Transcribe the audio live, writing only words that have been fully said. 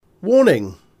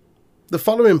Warning: the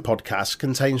following podcast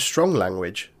contains strong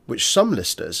language which some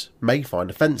listeners may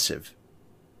find offensive.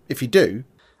 If you do,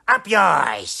 Up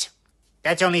yours!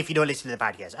 That's only if you don't listen to the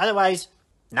podcast. Otherwise,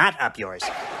 not up yours.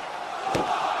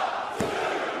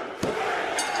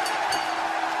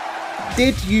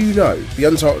 did you know the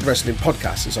Untitled Wrestling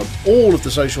Podcast is on all of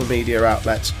the social media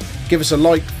outlets? Give us a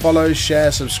like, follow,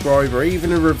 share, subscribe, or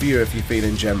even a review if you're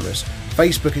feeling generous.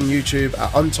 Facebook and YouTube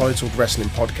at Untitled Wrestling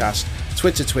Podcast,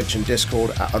 Twitter, Twitch and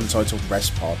Discord at Untitled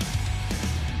Rest Pod.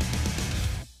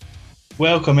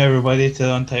 Welcome everybody to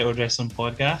the Untitled Wrestling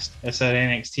Podcast. It's our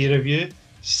NXT review.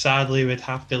 Sadly, we'd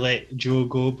have to let Joe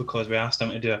go because we asked him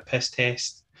to do a piss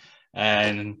test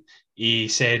and he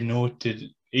said no to...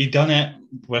 He done it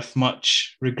with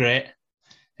much regret.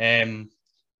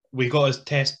 We got his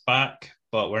test back,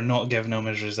 but we're not giving him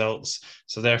his results.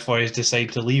 So therefore he's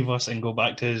decided to leave us and go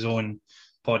back to his own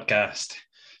podcast.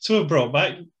 So we brought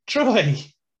back Troy.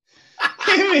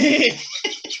 Hey, mate.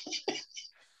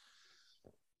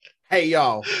 Hey,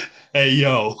 y'all. Hey,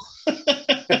 yo.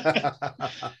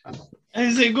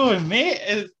 How's it going,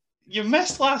 mate? You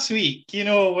missed last week, you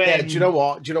know, when... Yeah, do you know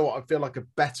what? I feel like a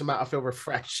better man. I feel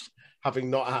refreshed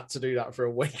having not had to do that for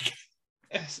a week.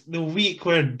 It's the week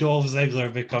where Dolph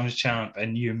Ziggler becomes champ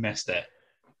and you missed it.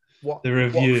 What the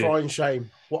review? What a crying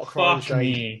shame. What a crying Fuck shame.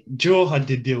 me. Joe had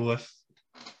to deal with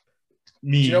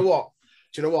me. Do you know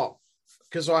what?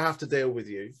 Because I have to deal with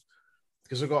you.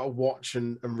 Because I've got to watch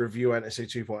and review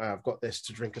NXT 2.0. I've got this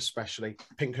to drink especially.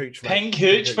 Pink Hooch, mate. Pink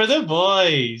Hooch for the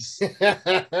boys. Pink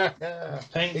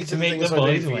These to are the make things the I do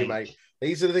boys for you, wink. mate.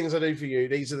 These are the things I do for you.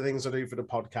 These are the things I do for the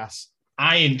podcast.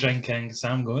 I ain't drinking because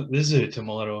I'm going to the zoo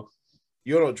tomorrow.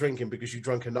 You're not drinking because you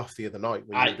drank enough the other night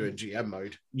when you were doing GM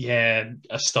mode. Yeah,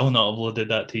 I still not uploaded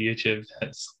that to YouTube.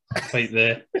 It's quite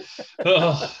the...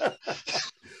 Oh.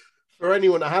 For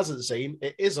anyone that hasn't seen,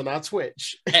 it is on our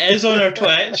Twitch. It is on our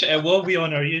Twitch. It will be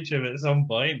on our YouTube at some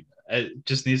point. It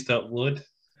just needs to upload.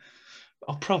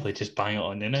 I'll probably just bang it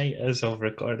on the night as of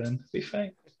recording. Be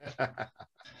fine.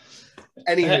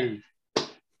 Anywho.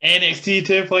 NXT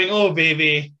 2.0,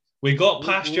 baby. We got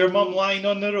past your mum line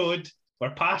on the road. We're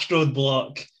past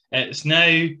roadblock. It's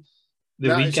now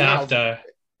the week after.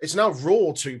 It's now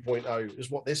Raw 2.0 is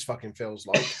what this fucking feels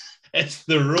like. It's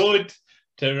the road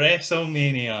to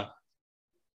WrestleMania.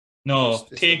 No,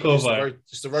 TakeOver.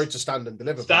 It's the road to Stand and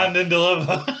Deliver. Stand and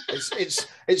Deliver.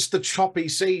 It's the choppy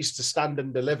seas to Stand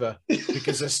and Deliver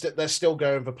because they're still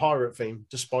going for pirate theme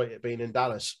despite it being in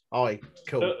Dallas. Aye,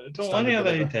 cool. Don't worry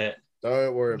about it.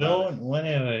 Don't worry about it. Don't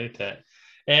worry about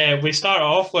it. We start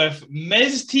off with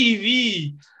Miz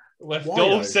TV with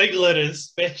Dolph Ziggler as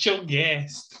special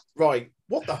guest. Right,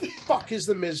 what the fuck is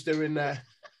the Miz doing there?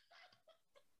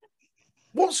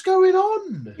 What's going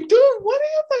on? Don't worry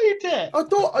about it. I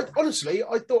thought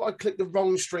I clicked the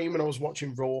wrong stream and I was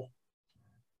watching Raw.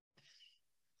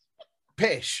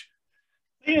 Pish.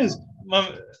 Thing is,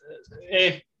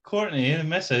 Courtney, the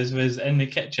missus, was in the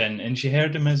kitchen and she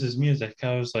heard the Miz's music.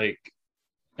 I was like,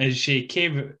 as she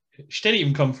came, she didn't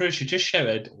even come through. She just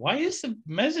shouted, "Why is the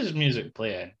Miz's music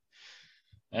playing?"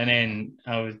 And then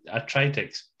I tried to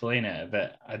explain it,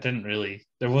 but I didn't really.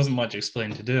 There wasn't much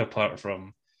explaining to do apart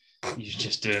from you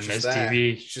just doing Miz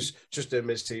TV. Just doing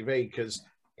Miz TV because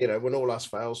when all else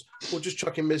fails, we'll just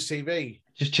chuck in Miz TV.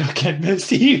 Just chuck in Miz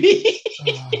TV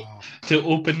to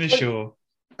open the show.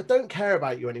 I don't care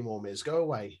about you anymore, Miz. Go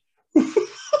away.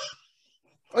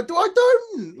 I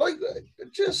don't like.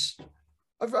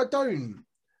 I don't.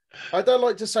 I don't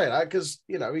like to say that because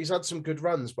he's had some good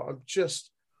runs, but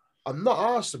I'm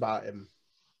not asked about him.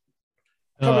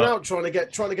 Coming out trying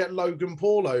to get Logan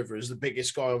Paul over as the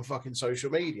biggest guy on fucking social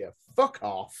media. Fuck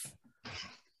off.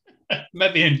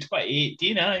 Maybe in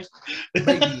 2018,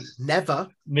 Maybe never.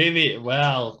 Maybe.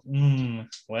 I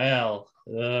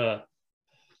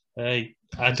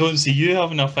don't see you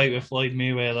having a fight with Floyd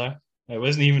Mayweather. It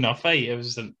wasn't even a fight. It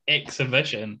was an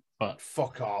exhibition. But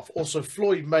fuck off. Also,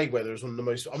 Floyd Mayweather is one of the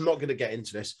most... I'm not going to get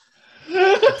into this.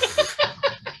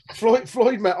 Floyd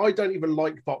Mayweather, I don't even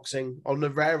like boxing. On the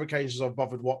rare occasions I've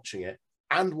bothered watching it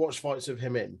and watched fights of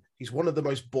him in, he's one of the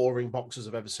most boring boxers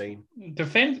I've ever seen.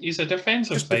 He's a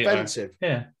defensive Just fighter. Defensive.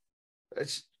 Yeah.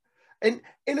 It's in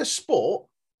a sport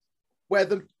where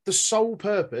the sole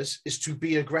purpose is to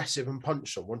be aggressive and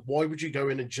punch someone, why would you go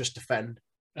in and just defend?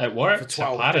 It works,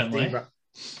 apparently.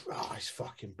 It's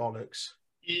fucking bollocks.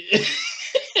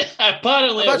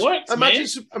 Apparently it works,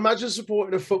 imagine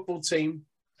supporting a football team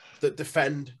that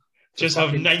defend. Just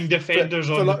have 9 defenders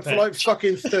for the pitch. For like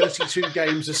fucking 32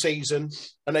 games a season,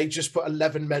 and they just put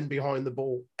 11 men behind the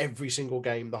ball every single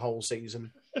game the whole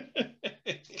season.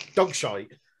 Dog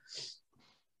shite.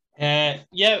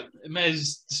 Yeah,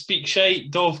 Ms. Speak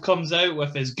Shite, Dolph comes out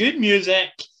with his good music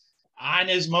and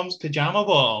his mum's pajama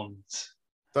bottoms.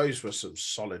 Those were some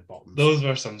solid bottoms. Those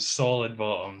were some solid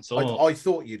bottoms. Oh, I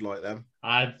thought you'd like them.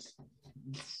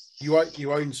 You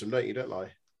own some, don't you? Don't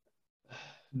lie.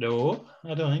 No,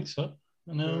 I don't think so.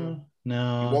 No. You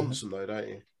want some though, don't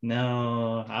you?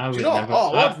 No, I would not? never.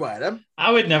 I'd wear them.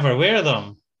 I would never wear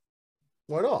them.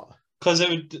 Why not? Because it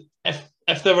would,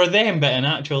 if they were them, but in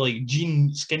actual like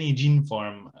skinny jean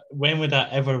form, when would I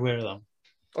ever wear them?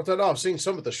 I don't know. I've seen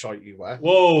some of the shite you wear.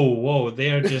 Whoa!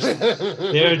 They're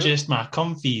just my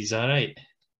comfies, all right.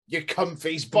 Your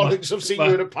comfies, bollocks! I've seen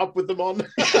you in a pub with them on.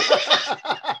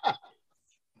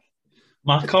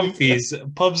 My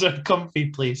comfies, pubs are comfy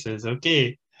places,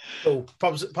 okay? Oh,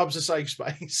 pubs a safe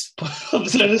space.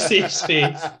 Pubs are a safe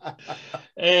space.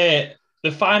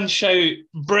 The fans shout,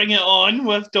 "Bring it on"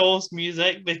 with Dolph's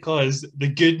music because the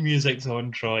good music's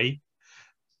on, Troy.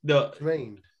 No, what do you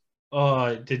mean?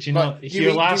 Oh, did you not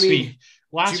hear last week?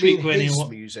 Last week when he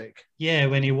music. Yeah,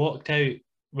 when he walked out,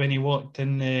 when he walked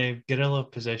in the gorilla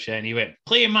position, he went,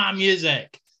 "Play my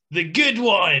music, the good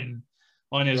one,"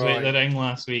 on his way to the ring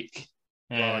last week.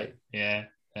 Right. Yeah.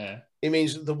 It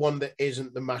means the one that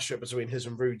isn't the mashup between his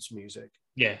and Rude's music.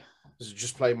 Yeah. Does it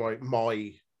just play my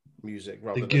music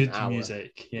rather the than good our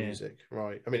music? Yeah. Music,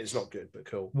 right? I mean, it's not good, but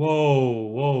cool.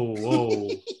 Whoa!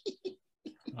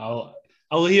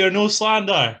 I'll hear no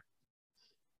slander.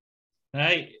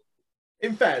 Right.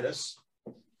 In fairness,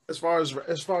 as far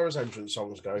as entrance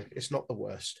songs go, it's not the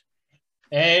worst.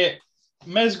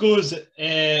 Miz goes,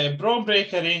 Braun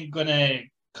Breaker ain't gonna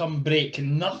come break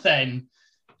nothing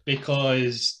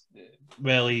because,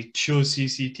 well, he shows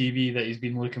CCTV that he's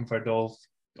been looking for Dolph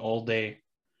all day.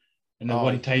 And the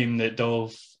one time that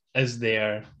Dolph is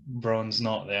there, Braun's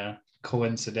not there,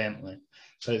 coincidentally.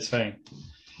 So it's fine.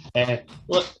 Dolph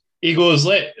goes,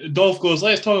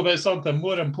 "Let's talk about something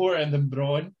more important than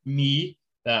Braun." Me.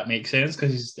 That makes sense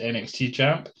because he's the NXT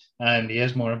champ and he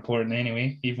is more important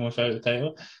anyway, even without the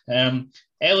title.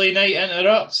 LA Knight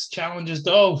interrupts, challenges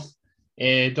Dolph.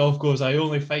 Dolph goes, "I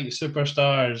only fight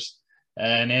superstars."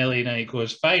 And LA Knight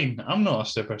goes, "Fine, I'm not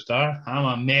a superstar. I'm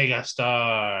a mega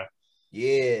star."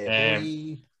 Yeah.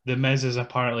 The Miz is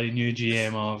apparently new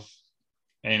GM of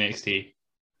NXT.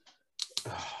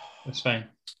 It's fine.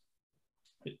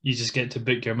 You just get to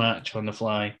book your match on the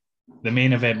fly. The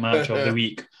main event match of the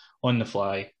week on the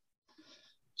fly.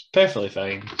 It's perfectly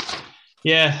fine.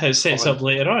 Yeah, it sets up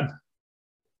later on.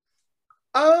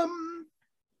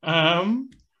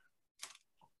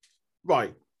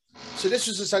 Right. So this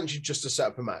was essentially just to set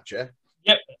up a match, yeah?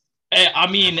 Yep.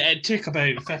 I mean, it took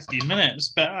about 15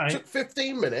 minutes, but It took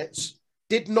 15 minutes.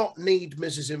 Did not need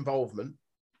Miz's involvement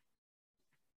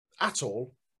at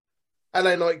all.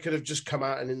 LA Knight could have just come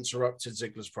out and interrupted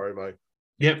Ziggler's promo.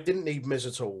 Yep. Didn't need Miz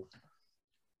at all.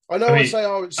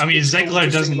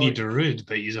 Ziggler doesn't need to Rude,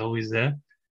 but he's always there.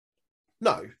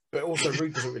 No, but also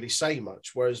Rude doesn't really say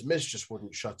much, whereas Miz just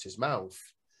wouldn't shut his mouth.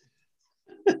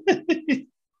 It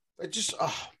just,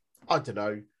 I don't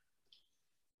know.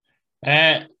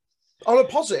 On a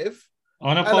positive,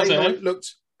 LA Knight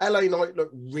looked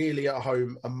really at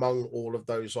home among all of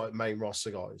those like main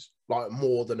roster guys, like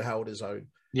more than held his own.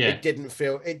 Yeah, it didn't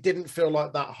feel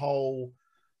like that whole,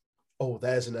 oh,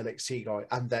 there's an NXT guy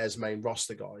and there's main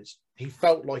roster guys. He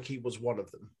felt like he was one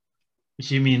of them.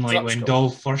 You mean like when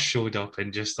Dolph first showed up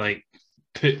and just like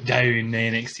put down the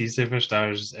NXT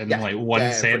superstars in like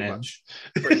one sentence?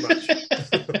 Pretty much.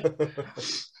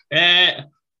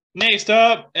 Next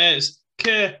up, it's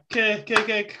Kora,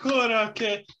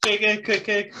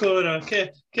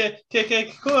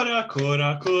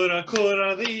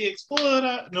 the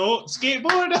Explorer. No,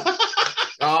 skateboarder.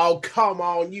 Oh, come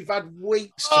on. You've had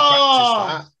weeks to practice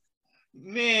that.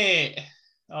 Mate.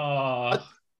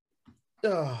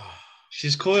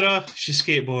 She's Cora, she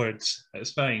skateboards.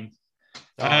 It's fine.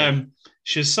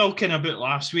 She's sulking a bit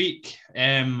last week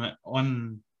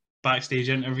on backstage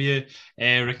interview.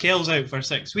 Raquel's out for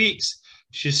 6 weeks.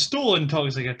 She's stolen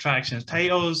Toxic Attraction's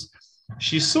titles.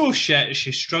 She's so shit.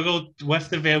 She struggled with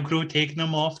the Velcro, taking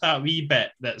them off that wee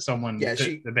bit that someone put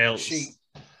the belts. She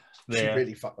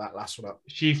really fucked that last one up.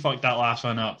 She fucked that last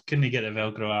one up. Couldn't get the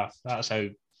Velcro off. That's how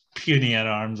puny her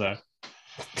arms are.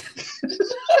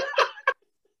 It's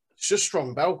just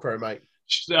strong Velcro, mate.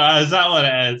 Is that what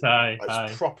it is? Aye.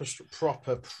 It's proper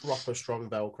strong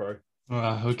Velcro.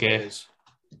 Oh, okay.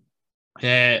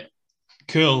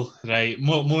 Cool, right.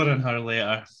 More on her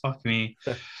later. Fuck me.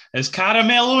 It's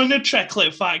Caramello and the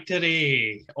Tricklet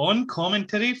Factory on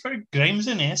commentary for Grimes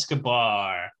and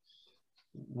Escobar.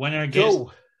 Winner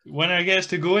gets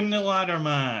to go in the ladder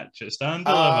match. It's Stand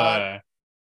Deliver.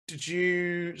 Did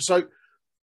you? So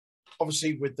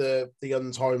obviously, with the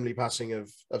untimely passing of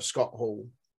Scott Hall,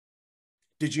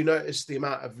 did you notice the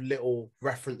amount of little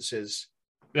references?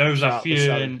 There was a throughout the few,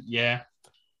 show? and yeah,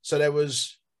 So there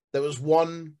was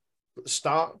one at the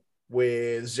start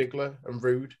with Ziggler and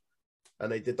Rude,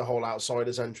 and they did the whole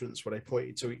outsiders entrance where they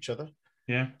pointed to each other.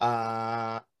 yeah.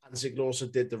 And Ziggler also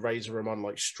did the Razor Ramon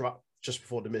like strut just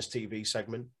before the Miz TV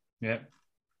segment. Yeah.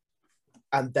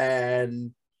 And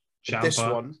then this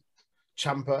Ciampa. one,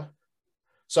 Ciampa.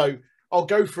 So I'll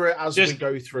go through it as we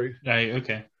go through. Right,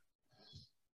 okay.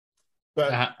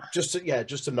 But just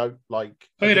to note, like,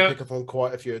 I Okay, did pick up on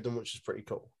quite a few of them, which is pretty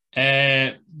cool.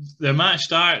 The match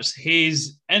starts.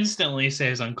 Hayes instantly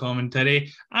says on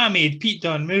commentary, I made Pete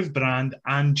Dunne move brand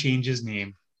and change his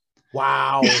name.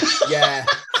 Wow. Yeah.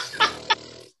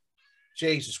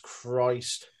 Jesus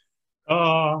Christ.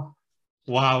 Oh,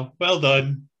 wow. Well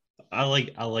done. I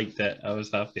liked it. I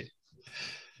was happy.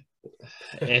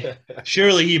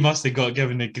 Surely he must have got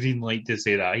given the green light to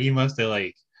say that. He must have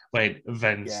went,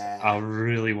 Vince, I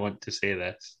really want to say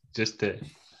this. Just to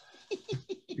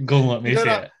go and let me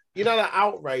say it. You know that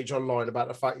outrage online about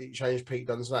the fact that you changed Pete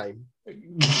Dunne's name?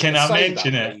 Can I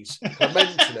mention it? Please? Can I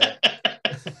mention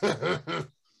it?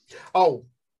 Oh,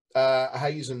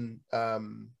 Hayes and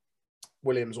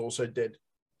Williams also did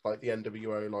like the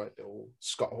NWO like little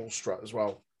Scott Hall strut as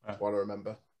well. What I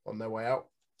remember on their way out.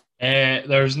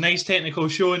 There's nice technical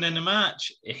showing in the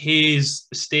match. Hayes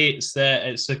states that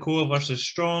it's Sikoa versus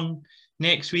Strong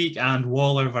next week and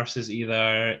Waller versus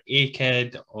either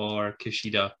A-Kid or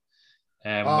Kushida,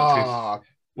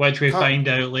 which we find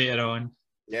out later on.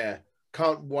 Yeah,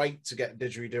 can't wait to get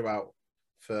Didgeridoo out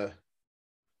for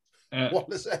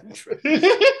Waller's entrance.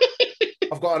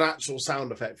 I've got an actual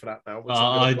sound effect for that now. Which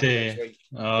I do.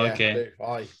 Oh, yeah,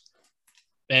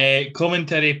 okay.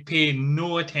 Commentary pay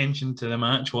no attention to the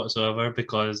match whatsoever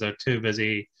because they're too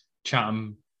busy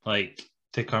chatting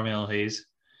to Carmelo Hayes.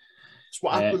 It's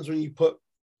what happens when you put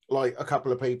like a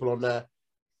couple of people on there.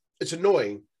 It's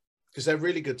annoying because they're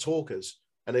really good talkers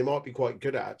and they might be quite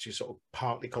good at actually sort of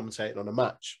partly commentating on a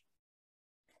match.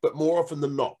 But more often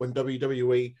than not, when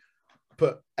WWE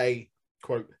put a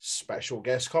quote special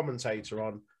guest commentator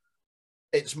on,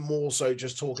 it's more so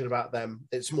just talking about them.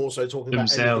 It's more so talking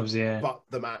themselves, about anything but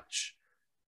the match,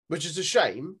 which is a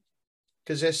shame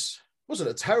because this wasn't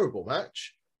a terrible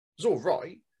match. It was all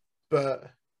right, but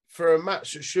for a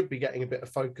match that should be getting a bit of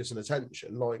focus and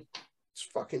attention, like it's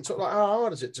fucking took like how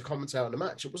hard is it to commentate on a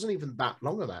match? It wasn't even that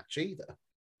long a match either.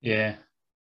 Yeah,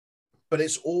 but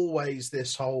it's always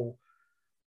this whole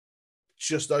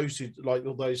just those two, like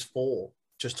those four,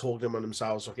 just talking among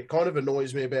themselves. Like it kind of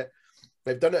annoys me a bit.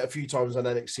 They've done it a few times on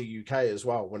NXT UK as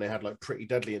well when they had like Pretty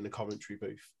Deadly in the commentary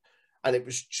booth. And it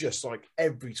was just like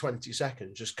every 20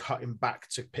 seconds, just cutting back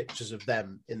to pictures of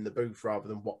them in the booth rather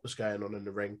than what was going on in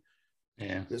the ring.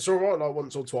 Yeah. It's all right like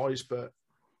once or twice, but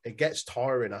it gets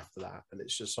tiring after that. And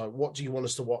it's just like, what do you want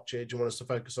us to watch here? Do you want us to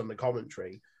focus on the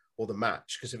commentary or the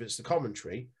match? Because if it's the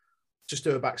commentary, just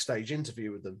do a backstage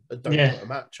interview with them and don't put a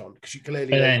match on because you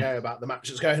clearly don't care about the match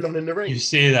that's going on in the ring. You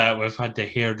say that we've had the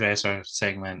hairdresser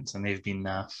segments and they've been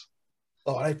naff.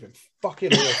 Oh, they've been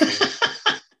fucking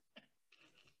awful.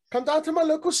 Come down to my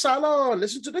local salon,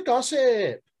 listen to the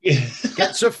gossip.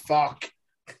 Get to fuck.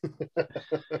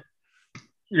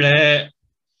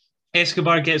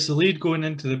 Escobar gets the lead going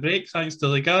into the break thanks to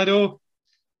Legado.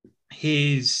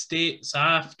 He states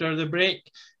after the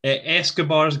break,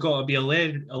 Escobar's got to be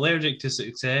allergic to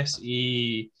success.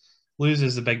 He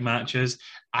loses the big matches.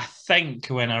 I think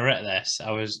when I read this,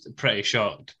 I was pretty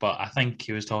shocked, but I think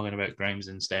he was talking about Grimes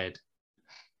instead.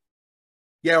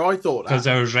 Yeah, I thought that. Because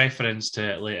there was reference to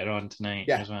it later on tonight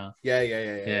as well.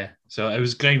 Yeah. So it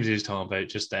was Grimes he was talking about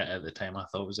just at the time. I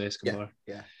thought it was Escobar.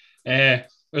 Yeah.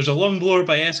 There's a long blower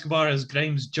by Escobar as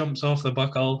Grimes jumps off the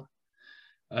buckle.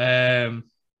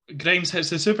 Grimes hits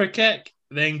the super kick,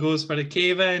 then goes for the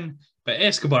cave-in, but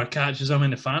Escobar catches him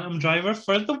in the Phantom Driver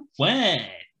for the win.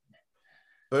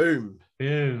 Boom.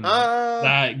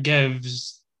 That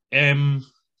gives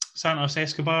Santos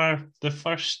Escobar the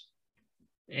first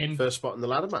spot in the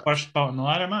ladder match. First spot in the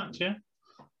ladder match, yeah.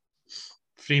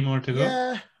 3 more to go.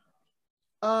 Yeah.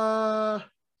 I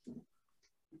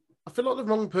feel like the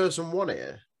wrong person won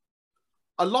here.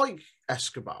 I like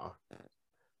Escobar.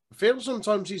 I feel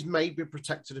sometimes he's maybe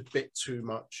protected a bit too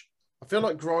much. I feel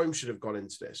like Grimes should have gone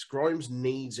into this. Grimes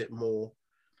needs it more.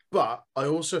 But I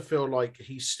also feel like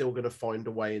he's still going to find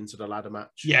a way into the ladder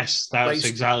match. Yes, that's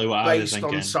exactly what I was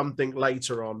thinking. Based on something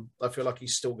later on, I feel like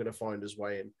he's still going to find his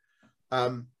way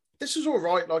in. This is all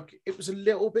right. Like, it was a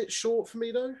little bit short for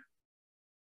me, though.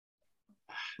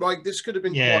 Like, this could have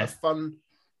been quite a fun...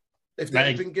 If they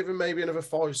had been given maybe another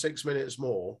 5-6 minutes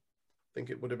more, I think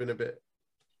it would have been a bit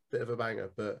of a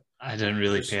banger. But I didn't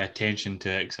really pay attention to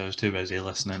it because I was too busy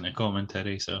listening to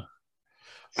commentary. So,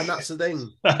 and that's the thing,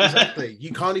 exactly.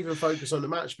 You can't even focus on the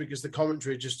match because the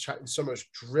commentary just chatting so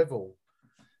much drivel.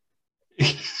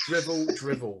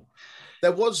 drivel.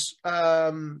 There was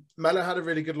Melo had a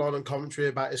really good line on commentary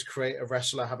about his creative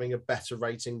wrestler having a better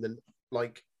rating than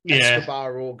like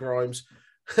Escobar or Grimes,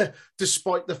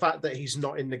 despite the fact that he's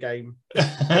not in the game.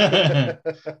 It's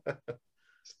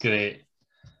great.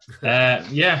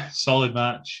 Solid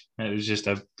match. It was just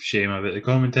a shame about the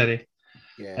commentary.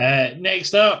 Yeah.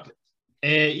 Next up,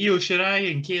 Io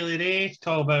Shirai and Kaylee Ray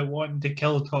talk about wanting to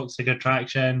kill Toxic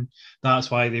Attraction. That's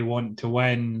why they want to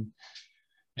win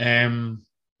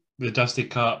the Dusty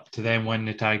Cup to then win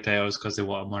the tag titles because they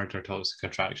want to murder Toxic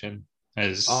Attraction.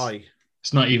 It's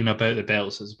not even about the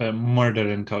belts, it's about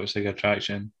murdering Toxic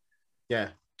Attraction. Yeah,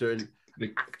 doing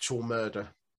the actual murder.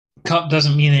 Cup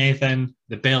doesn't mean anything,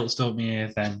 the belts don't mean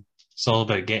anything. It's all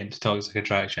about getting to Toxic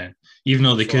Attraction. Even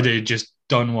though they could have just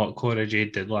done what Cora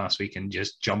Jade did last week and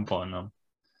just jump on them.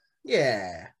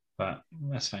 Yeah. But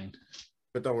that's fine.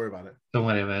 But don't worry about it. Don't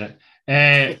worry about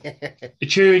it.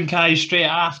 Chu and Kai straight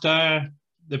after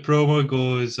the promo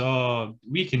goes, "Oh,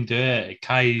 we can do it."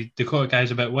 Dakota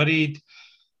Kai's a bit worried.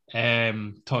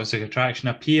 Toxic Attraction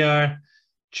appear.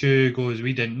 Chu goes,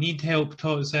 "We didn't need help,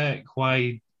 Toxic.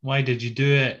 Why did you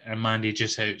do it?" And Mandy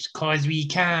just shouts, "'Cause we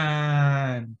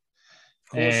can."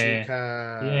 Of course you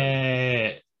can.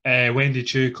 Yeah. Wendy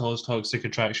Chu calls Toxic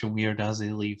Attraction weird as they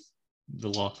leave the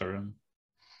locker room.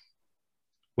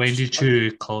 Wendy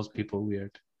Chu calls people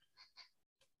weird.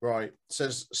 Right.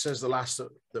 Says the last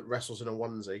that wrestles in a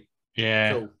onesie.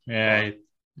 Yeah. Cool. Yeah. Right.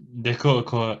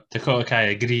 Dakota Kai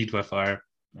agreed with her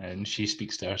and she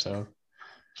speaks to herself.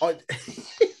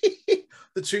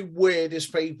 The two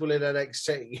weirdest people in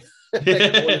NXT.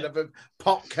 They call it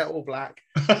Pot Kettle Black.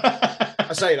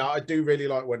 I say that I do really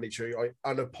like Wendy Chu. I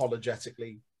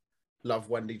unapologetically love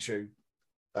Wendy Chu.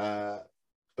 But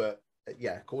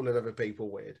yeah, calling other people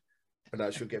weird. And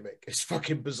that's your gimmick. It's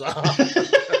fucking bizarre.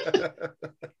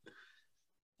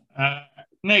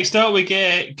 Next up, we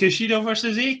get Kushida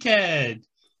versus A-Kid.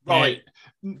 Right.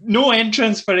 No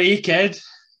entrance for A-Kid.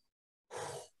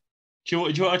 Do you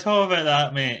want to talk about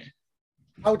that, mate?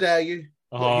 How dare you?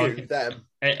 Oh, you, them.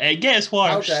 It gets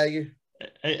worse. How dare you?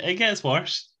 It gets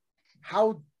worse.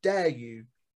 How dare you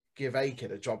give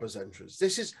A-Kid a jobber's entrance?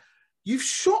 You've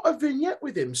shot a vignette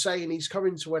with him saying he's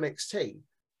coming to NXT.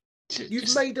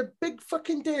 You've made a big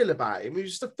fucking deal about him. He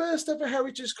was the first ever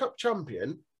Heritage Cup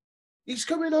champion. He's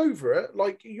coming over it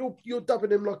like you're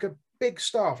dubbing him like a big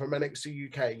star from NXT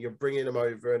UK. You're bringing him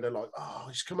over, and they're like, "Oh,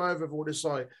 he's come over with all this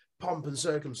like pomp and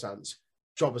circumstance."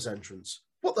 Jobber's entrance.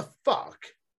 What the fuck?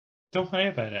 Don't worry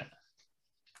about it.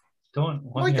 Don't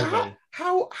worry about it.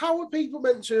 How are people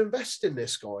meant to invest in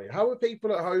this guy? How are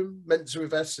people at home meant to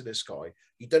invest in this guy?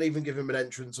 You don't even give him an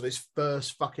entrance on his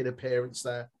first fucking appearance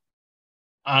there.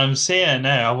 I'm saying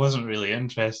now, I wasn't really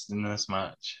interested in this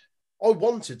match. I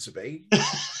wanted to be,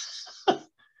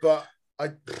 but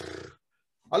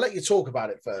I'll let you talk about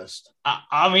it first.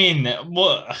 I mean,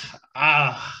 what?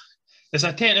 It's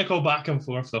a technical back and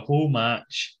forth the whole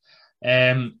match.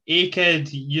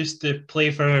 A-Kid used to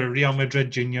play for Real Madrid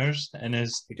Juniors in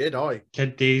his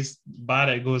kid days.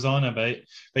 Barrett goes on about,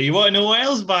 but you want to know what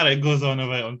else Barrett goes on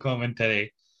about on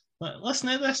commentary? Listen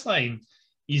to this line.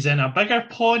 He's in a bigger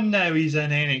pond now. He's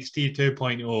in NXT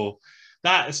 2.0.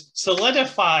 That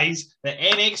solidifies that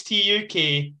NXT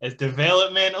UK is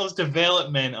developmental.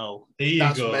 There you go.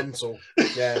 That's mental.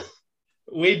 Yeah.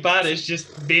 Wade Barrett's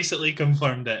just basically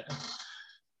confirmed it.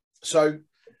 So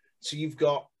you've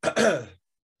got Raw and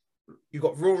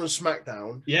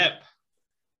SmackDown. Yep.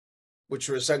 Which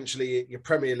are essentially your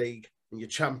Premier League and your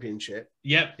Championship.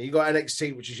 Yep. And you've got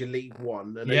NXT, which is your League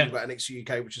One, and then you've got NXT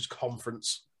UK, which is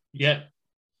Conference. Yep.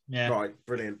 Yeah. Right.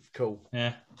 Brilliant. Cool.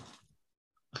 Yeah.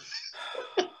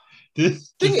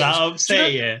 Does that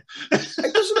upset you?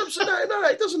 It doesn't upset. No,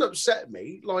 it doesn't upset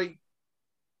me. Like,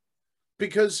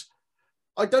 because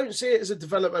I don't see it as a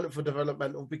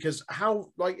developmental because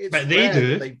how it's. But they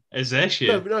do. Is this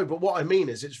year? No. But what I mean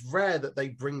is, it's rare that they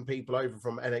bring people over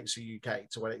from NXT UK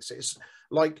to NXT. It's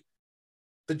like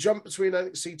the jump between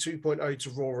NXT 2.0 to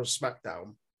Raw and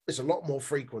SmackDown is a lot more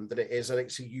frequent than it is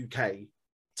NXT UK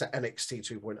to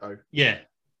NXT 2.0. Yeah.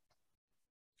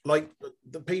 Like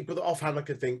the people that offhand I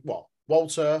could think, what?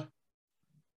 Walter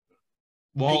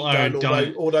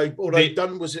Dunn. Although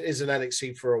Dunn is an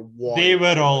NXT for a while. They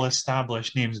were all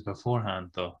established names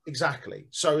beforehand, though. Exactly.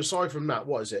 So aside from that,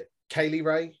 what is it? Kaylee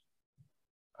Ray?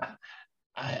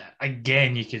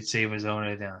 Again, you could say was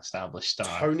already an established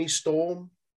star. Tony Storm.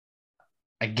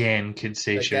 Again, could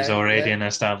say she was Again, already yeah. an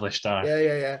established star.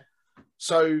 Yeah.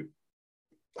 So,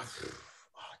 I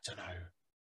don't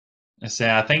know. So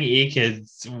I think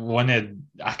A-Kid's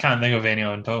I can't think of any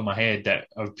on top of my head that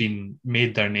have been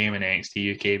made their name in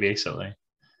NXT UK basically.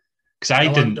 Because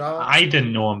I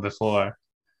didn't know him before.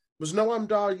 Was Noam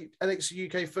Dar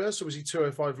NXT UK first, or was he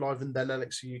 205 Live and then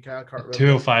NXT UK? I can't remember.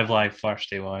 205 Live first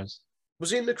he was. Was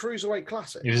he in the Cruiserweight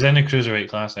Classic? He was in the Cruiserweight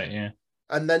Classic, yeah.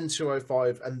 And then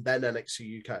 205 and then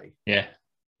NXT UK? Yeah.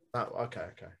 Okay.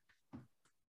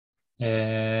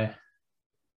 Yeah.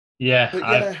 But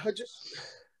yeah, I just...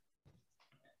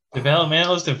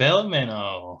 Developmental is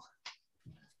developmental.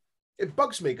 It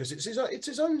bugs me because it's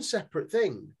his own separate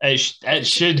thing. It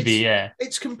should be, yeah.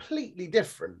 It's completely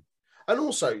different. And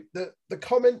also, the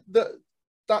comment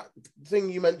that thing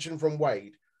you mentioned from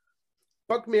Wade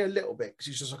bugged me a little bit because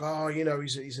he's just like, oh, you know,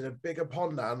 he's in a bigger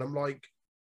pond now. And I'm like,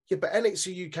 yeah, but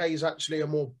NXT UK is actually a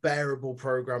more bearable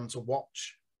program to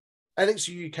watch.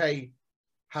 NXT UK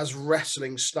has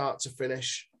wrestling start to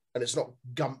finish, and it's not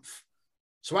gumph.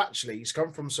 So actually, he's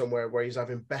come from somewhere where he's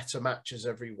having better matches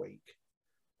every week.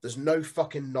 There's no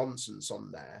fucking nonsense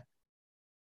on there.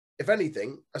 If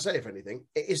anything,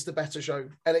 it is the better show.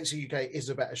 NXT UK is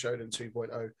a better show than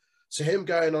 2.0. So him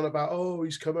going on about, oh,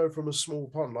 he's come over from a small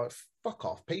pond, like, fuck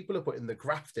off. People are putting the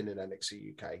graft in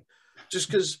NXT UK.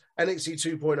 Just because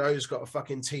NXT 2.0 has got a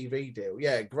fucking TV deal.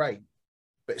 Yeah, great.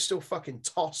 But it's still fucking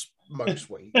toss most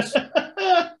weeks.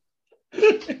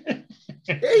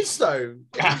 It is though.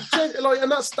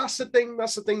 And that's the thing.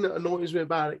 That's the thing that annoys me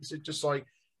about it. It's just like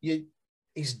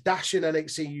he's dashing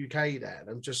NXT UK there. And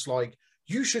I'm just like,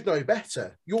 you should know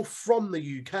better. You're from the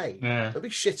UK. Yeah. Don't be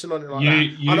shitting on it like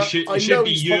that. It should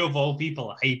be you of all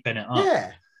people hyping it up.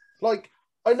 Yeah. Like,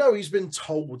 I know he's been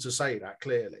told to say that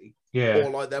clearly. Yeah. Or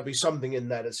like there'll be something in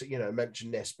there that's, you know,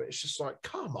 mention this, but it's just like,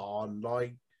 come on,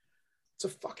 like, it's a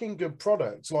fucking good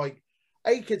product. Like,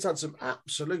 A-Kid's had some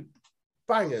absolute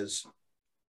bangers.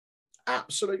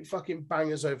 Absolute fucking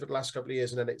bangers over the last couple of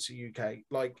years in NXT UK.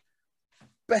 Like,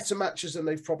 better matches than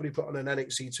they've probably put on an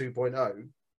NXT 2.0.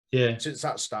 Yeah. Since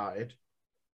that started.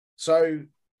 So,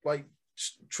 like,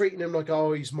 treating him like,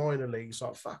 oh, he's minor leagues,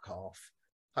 like, fuck off.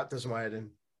 That does my head in.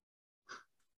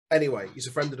 Anyway, he's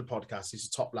a friend of the podcast. He's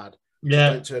a top lad. Yeah.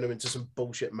 So don't turn him into some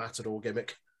bullshit Matador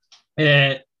gimmick.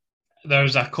 Yeah.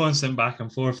 There's a constant back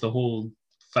and forth the whole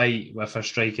fight with her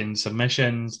striking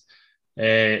submissions.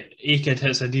 A-Kid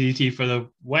hits a DDT for the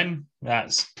win.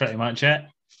 That's pretty much it.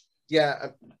 Yeah.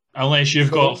 Unless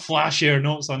you've got flashier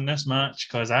notes on this match,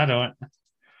 because I don't.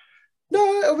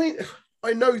 No, I mean,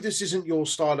 I know this isn't your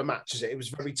style of match, is it? It was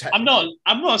very technical.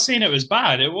 I'm not saying it was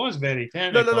bad. It was very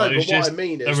technical. No. But what I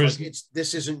mean is,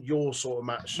 this isn't your sort of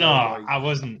match. No, like, I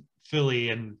wasn't fully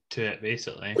into it,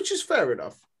 basically. Which is fair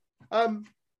enough.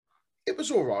 It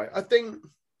was all right. I think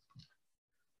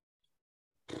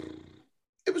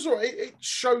it was all right. It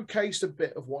showcased a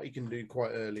bit of what he can do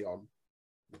quite early on.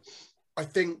 I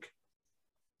think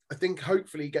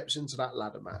hopefully he gets into that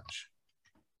ladder match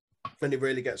and he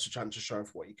really gets a chance to show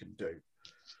off what he can do.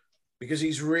 Because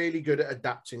he's really good at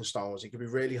adapting styles. He can be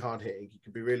really hard hitting. He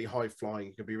can be really high flying.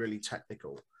 He can be really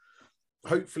technical.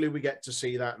 Hopefully we get to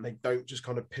see that and they don't just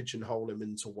kind of pigeonhole him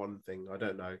into one thing. I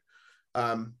don't know.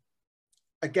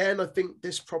 Again, I think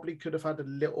this probably could have had a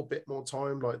little bit more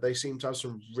time. Like, they seem to have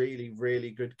some really, really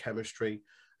good chemistry.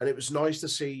 And it was nice to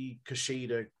see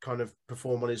Kushida kind of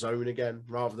perform on his own again,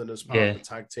 rather than as part of the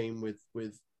tag team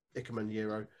with Ikemen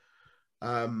Jiro.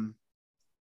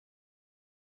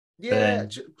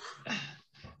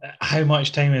 How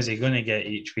much time is he going to get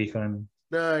each week on?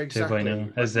 No, exactly.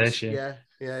 2.0 is the issue.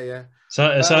 Yeah. So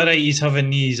it's all right. He's having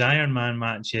these Iron Man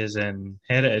matches and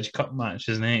Heritage Cup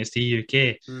matches in NXT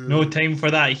UK. No time for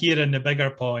that here in the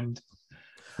bigger pond.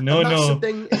 No. The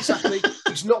thing, exactly.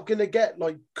 He's not going to get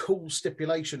like cool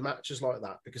stipulation matches like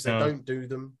that because they don't do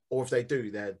them, or if they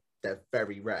do, they're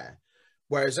very rare.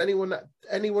 Whereas anyone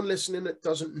listening that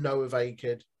doesn't know of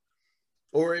A-Kid,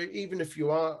 or even if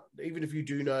you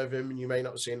do know of him and you may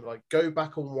not have seen it, like, go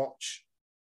back and watch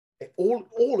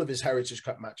all of his Heritage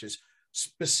Cup matches,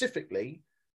 specifically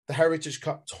the Heritage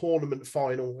Cup tournament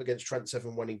final against Trent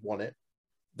Seven when he won it.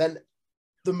 Then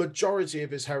the majority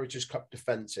of his Heritage Cup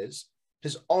defenses,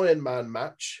 his Iron Man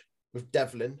match with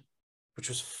Devlin, which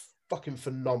was fucking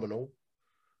phenomenal.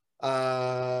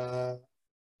 And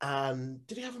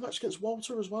did he have a match against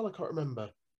Walter as well? I can't remember.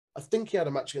 I think he had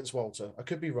a match against Walter. I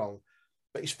could be wrong.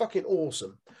 But he's fucking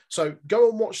awesome. So go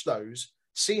and watch those.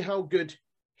 See how good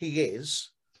he is.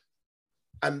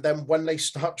 And then when they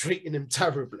start treating him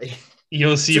terribly,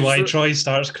 You'll see Just why for- Troy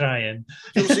starts crying.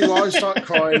 you'll see why I start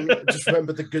crying. Just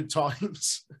remember the good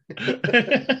times.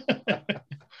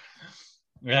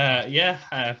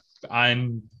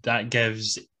 And that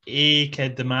gives A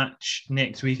Kid the match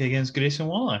next week against Grayson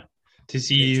Waller to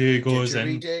see who goes Did you in.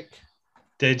 read it?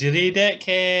 Did you read it,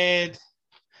 kid?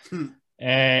 Hmm.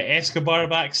 Escobar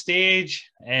backstage.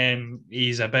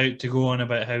 He's about to go on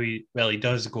about how he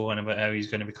does go on about how he's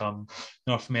going to become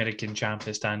North American champ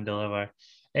at Stand Deliver.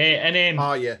 And then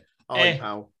Pal.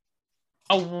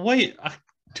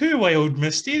 two wild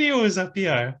Mysterios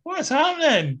appear. What's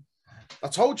happening? I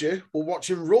told you, we're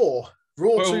watching Raw.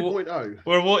 Raw 2.0.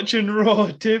 We're watching Raw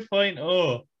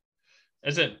 2.0.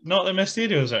 Is it not the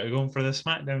Mysterios that are going for the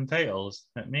SmackDown titles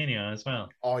at Mania as well?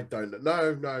 I don't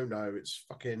know. No. It's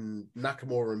fucking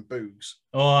Nakamura and Boogs.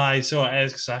 Oh, I saw it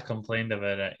is because I complained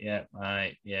about it.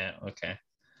 Yeah, okay.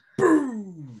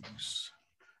 Boogs.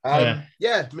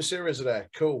 Yeah, Mysterio's are there.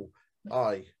 Cool.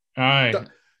 Aye.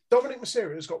 Dominic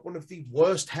Mysterio's got one of the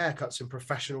worst haircuts in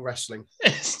professional wrestling.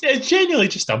 It's genuinely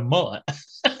just a mullet.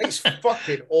 It's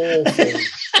fucking awful.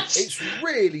 It's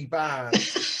really bad.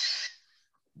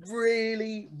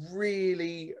 Really,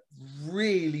 really,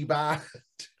 really bad.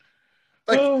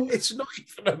 It's not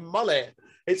even a mullet.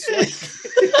 It's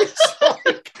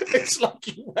like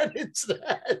you went into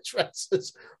the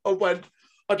hairdressers and went,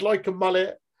 I'd like a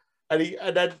mullet. And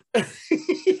then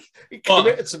he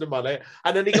committed to the mullet,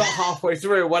 and then he got halfway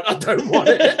through and went, I don't want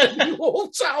it. And he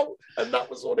walked out, and that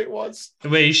was what it was. The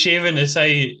way he's shaving the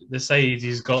side,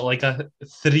 he's got like a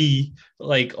 3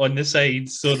 like on the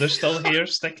sides, so there's still hair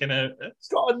sticking out. It's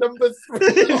got a number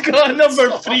 3. He's got a number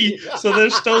 3, so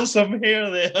there's still some hair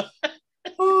there.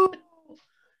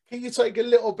 Can you take a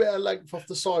little bit of length off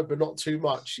the side, but not too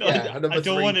much? Yeah, I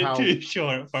don't want it too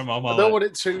short for my mum. I don't want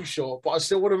it too short, but I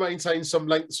still want to maintain some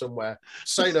length somewhere.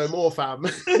 Say no more, fam.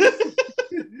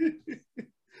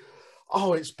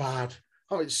 Oh, it's bad.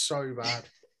 Oh, it's so bad.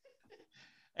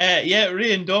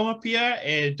 Ray and Dom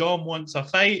appear. Dom wants a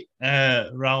fight.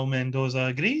 Raul Mendoza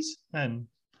agrees, and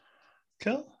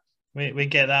cool. We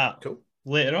get that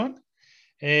later on.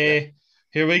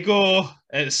 Here we go.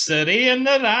 It's Saray and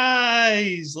the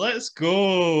Rise. Let's go.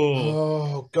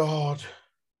 Oh, God.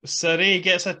 Saray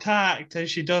gets attacked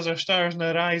as she does her Stars in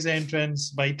the Rise entrance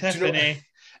by Tiffany.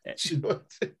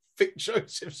 Vic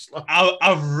Joseph's like,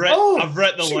 I've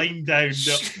written the line down.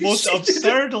 The most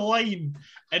absurd line.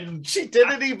 And she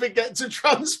didn't even get to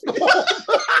transform.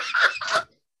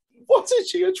 What is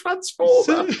she, a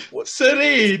transformer?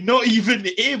 Saray, not even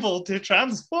able to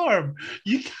transform.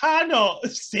 You cannot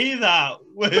say that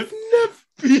with.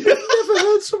 I've never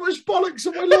heard so much bollocks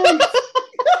in my life.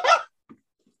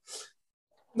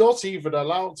 Not even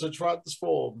allowed to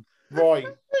transform. Right.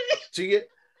 So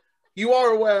you are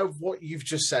aware of what you've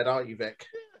just said, aren't you, Vic?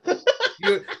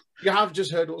 You have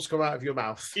just heard what's come out of your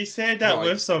mouth. He said that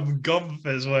with some gumph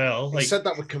as well. He said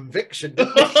that with conviction,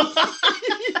 didn't he?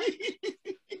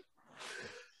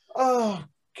 Oh,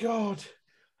 God.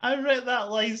 I read that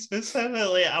line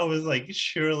specifically. I was like,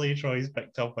 surely Troy's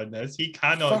picked up on this. He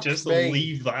cannot just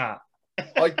leave that.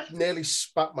 I nearly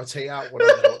spat my tea out when I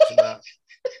was watching that.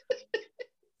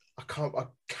 I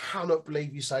cannot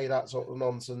believe you say that sort of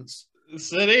nonsense.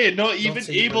 Saray, not even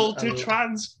able to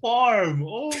transform.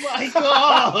 Oh my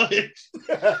God.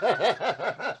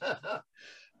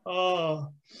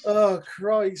 Oh,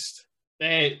 Christ.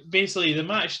 Basically, the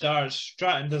match starts.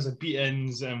 Stratton does a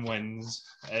beatings and wins.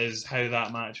 Is how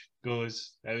that match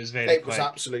goes. It was very. It was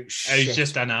absolute shit. It was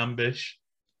just an ambush,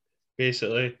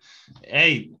 basically.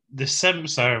 Hey, the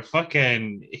Simps are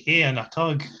fucking and a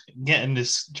tug getting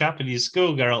this Japanese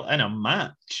schoolgirl in a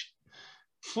match.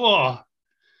 Whoa.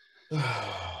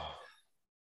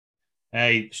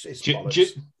 Hey,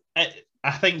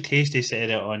 I think Tasty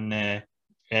said it on the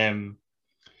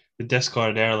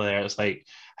Discord earlier. It's like,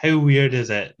 how weird is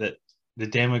it that the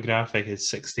demographic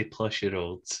is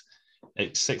 60-plus-year-olds?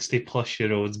 It's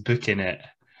 60-plus-year-olds booking it,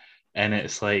 and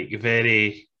it's like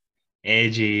very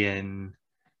edgy and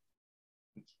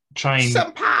trying.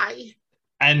 Senpai!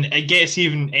 And it gets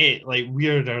even like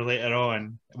weirder later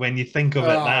on when you think of it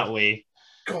that way.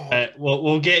 God.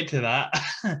 We'll get to that.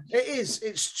 It is.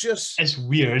 It's just. It's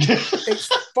weird. It's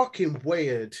fucking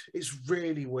weird. It's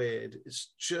really weird.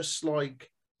 It's just like.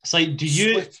 It's like,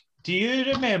 do you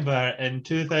remember in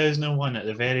 2001 at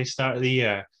the very start of the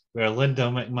year where Linda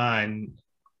McMahon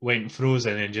went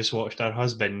frozen and just watched her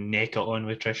husband neck it on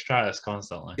with Trish Stratus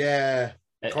constantly? Yeah.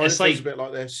 It's like a bit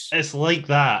like this. It's like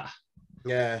that.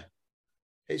 Yeah.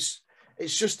 It's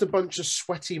just a bunch of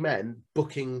sweaty men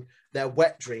booking their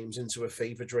wet dreams into a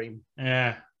fever dream.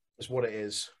 Yeah. That's what it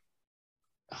is.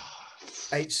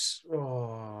 It's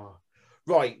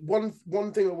right.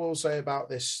 One thing I will say about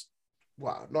this,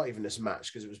 well, not even this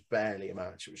match because it was barely a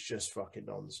match. It was just fucking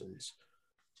nonsense.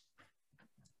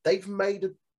 They've made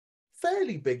a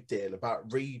fairly big deal about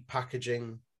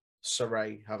repackaging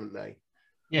Saray, haven't they?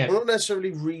 Yeah, Well, not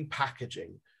necessarily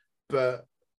repackaging, but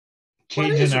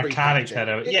changing her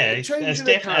character. It's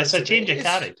a change of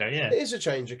character. Yeah, it is a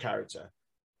change of character,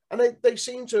 and they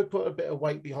seem to have put a bit of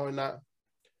weight behind that.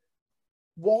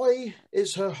 Why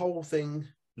is her whole thing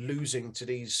losing to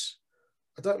these?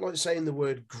 I don't like saying the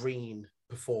word green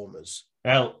performers.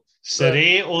 Well,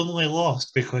 Saray only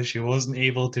lost because she wasn't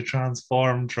able to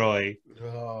transform, Troy.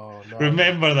 Oh, no.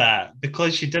 Remember that.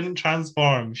 Because she didn't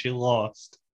transform, she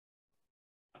lost.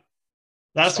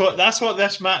 That's what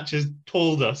this match has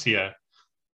told us here.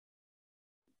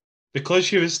 Because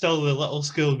she was still the little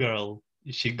schoolgirl,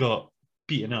 she got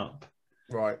beaten up.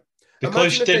 Right.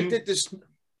 Because Imagine if they did this.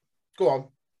 Go on.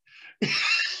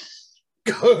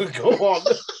 go on.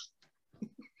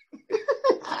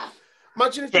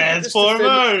 Imagine if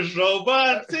Transformers,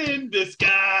 robots in the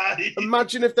sky.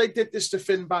 Imagine if they did this to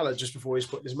Finn Balor just before he's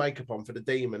putting his makeup on for the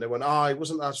demon. They went, he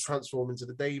wasn't allowed to transform into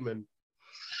the demon.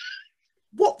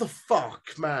 What the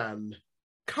fuck, man?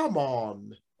 Come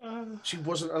on. She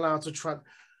wasn't allowed to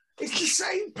It's the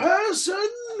same person.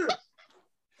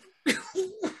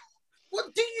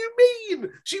 What do you mean?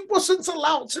 She wasn't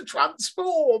allowed to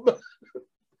transform.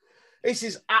 This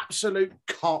is absolute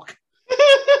cock.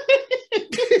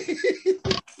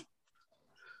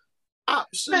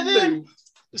 Absolute.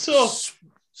 So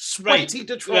sweaty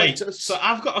detritus. Right. So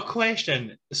I've got a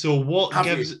question. So what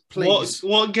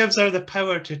gives her the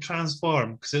power to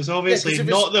transform? Because it's obviously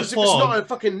not the fog. It's not a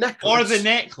fucking necklace. Or the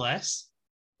necklace.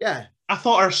 Yeah. I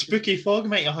thought her spooky fog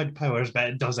might have had powers, but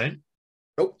it doesn't.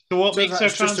 Nope. So what makes her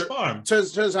transform?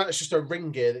 Turns out it's just a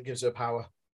ring gear that gives her power.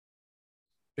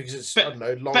 Because it's, I don't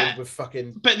know, lined with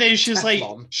fucking. But then she's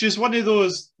Teflon. She's one of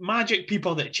those magic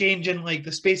people that change in like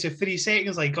the space of 3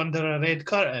 seconds, like under a red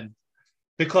curtain.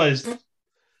 Because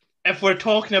if we're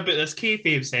talking about this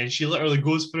kayfabe sense, she literally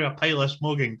goes through a pile of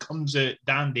smoke and comes out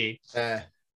dandy.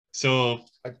 So.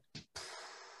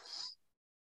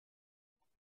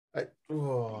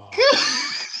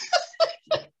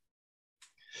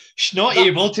 She's not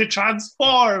able to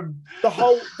transform. The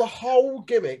whole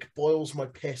gimmick boils my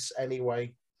piss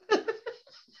anyway.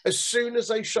 As soon as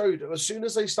they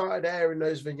started airing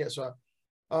those vignettes, like,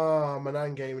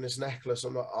 Manan gave me this necklace.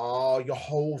 I'm like, your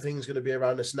whole thing's going to be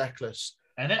around this necklace.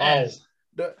 And it is.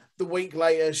 The week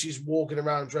later, she's walking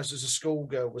around dressed as a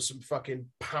schoolgirl with some fucking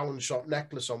pound shop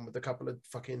necklace on with a couple of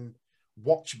fucking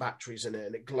watch batteries in it,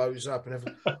 and it glows up. And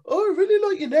everyone, I really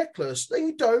like your necklace. No,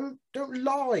 you don't. Don't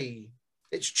lie.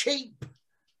 It's cheap.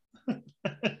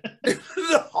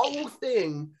 The whole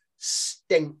thing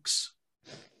stinks.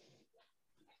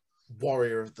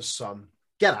 Warrior of the Sun.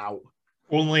 Get out.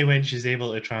 Only when she's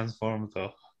able to transform,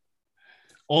 though.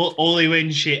 Only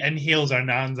when she inhales her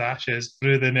nan's ashes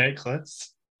through the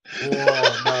necklace.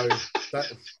 Oh, no.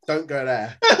 Don't go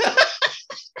there.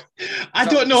 I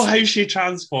don't know how she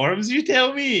transforms. You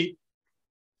tell me.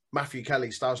 Matthew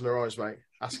Kelly, stars in her eyes, mate.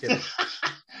 Ask him.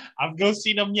 I've not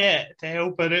seen him yet to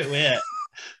help her out with it.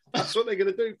 That's what they're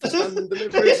going to do for Stand and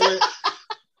Deliver, isn't it?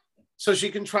 So she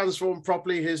can transform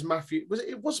properly. It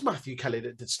was Matthew Kelly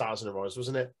that did Stars in Her Eyes,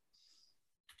 wasn't it?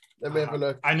 Let me have a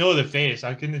look. I know the face.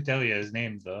 I couldn't tell you his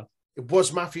name, though. It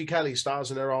was Matthew Kelly,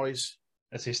 Stars in Her Eyes.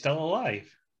 Is he still alive?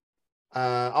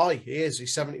 He is.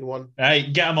 He's 71.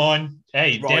 Right, get him on.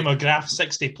 Hey, right. Demograph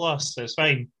 60 plus. It's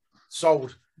fine.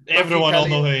 Sold. Everyone will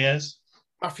know who he is.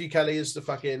 Matthew Kelly is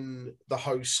the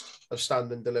host of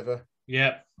Stand and Deliver.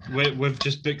 Yep. We've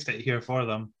just booked it here for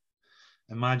them.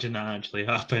 Imagine that actually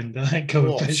happened. I think I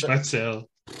would piss myself.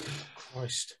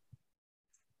 Christ.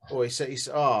 Oh, he said,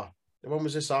 when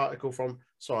was this article from?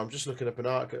 Sorry, I'm just looking up an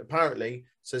article. Apparently, it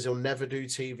says he'll never do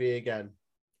TV again.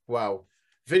 Wow.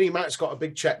 Vinnie Mac's got a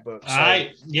big checkbook. So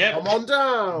yep. Come on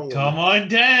down. Come on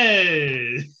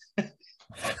down.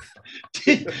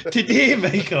 Today,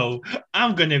 Michael,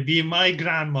 I'm going to be my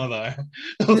grandmother.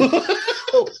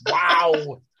 Oh,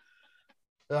 wow.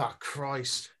 Oh,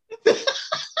 Christ.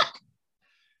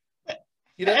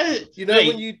 You know right.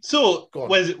 When you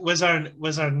was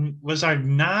our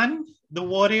nan the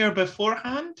warrior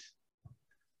beforehand?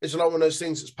 It's like one of those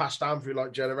things that's passed down through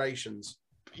like generations.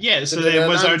 Yeah, so there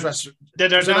was our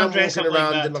did our nan dress up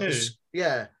like that too?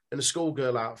 In a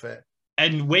schoolgirl outfit.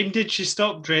 And when did she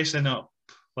stop dressing up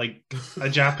like a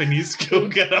Japanese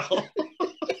schoolgirl?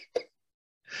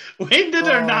 When did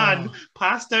her nan Oh.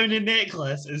 pass down a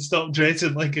necklace and stop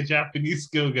dressing like a Japanese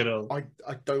schoolgirl? I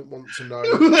don't want to know.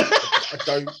 I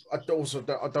don't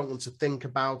want to think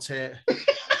about it.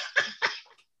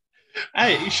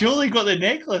 Hey, she only got the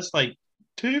necklace like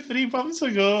 2-3 months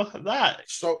ago.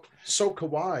 So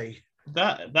kawaii.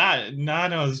 That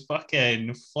Nano's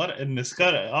fucking flirting the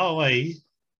skirt all way.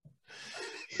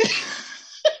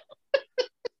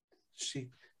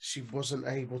 She wasn't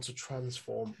able to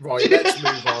transform. Right, let's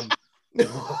move on.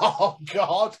 Oh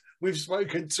God, we've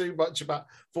spoken too much about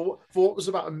for what was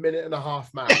about a 1.5 minute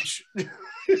match.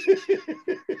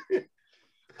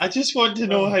 I just want to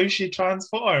know how she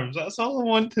transforms. That's all I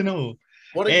want to know.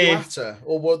 What are you after?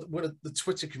 Or would the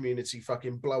Twitter community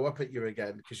fucking blow up at you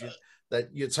again because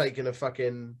you're taking a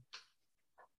fucking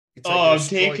I'm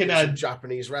taking a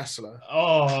Japanese wrestler.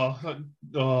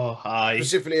 Aye.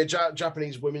 Specifically a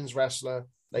Japanese women's wrestler.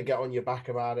 They get on your back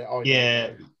about it.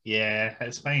 Yeah,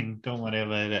 it's fine. Don't worry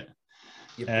about it.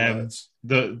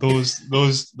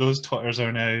 Those Twitters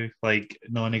are now like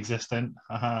non-existent.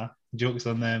 Haha. Jokes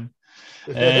on them.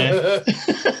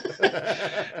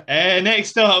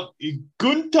 Next up,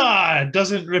 Gunta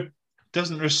doesn't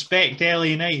respect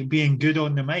LA Knight being good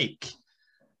on the mic,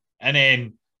 and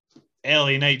then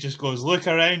LA Knight just goes, "Look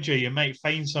around you. You might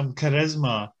find some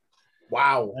charisma."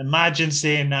 Wow! Imagine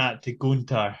saying that to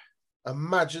Gunta.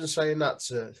 Imagine saying that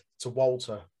to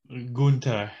Walter.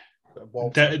 Gunta.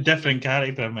 Different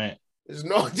character, mate. It's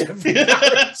not a different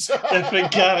character.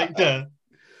 Different character.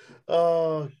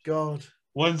 Oh God.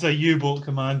 One's a U-boat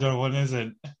commander, one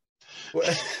isn't.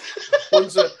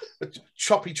 One's a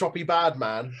choppy bad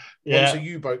man. One's a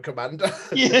U-boat commander.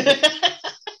 Yeah.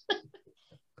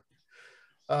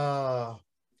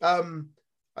 I'm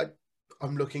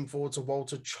looking forward to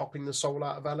Walter chopping the soul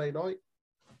out of LA Knight.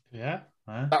 Yeah.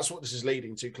 That's what this is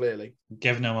leading to, clearly.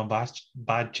 Giving him a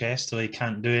bad chest so he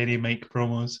can't do any mic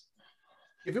promos.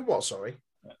 Give him what, sorry?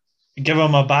 Give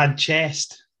him a bad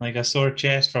chest, like a sore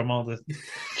chest from all the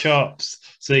chops.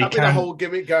 So he can't... a whole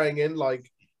gimmick going in,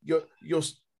 like your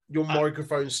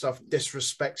microphone stuff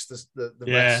disrespects the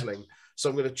wrestling. So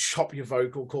I'm going to chop your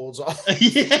vocal cords off.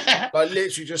 Yeah. Like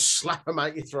literally just slap them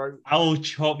at your throat. I'll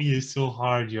chop you so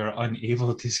hard you're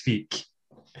unable to speak.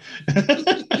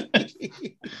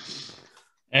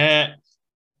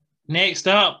 Next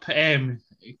up,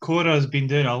 Cora's been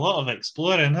doing a lot of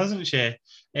exploring, hasn't she?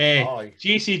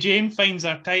 JC Jane finds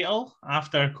her title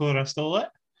after Cora stole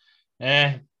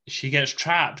it. She gets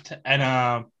trapped in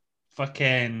a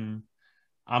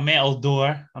metal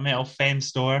door, a metal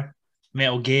fence door,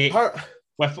 metal gate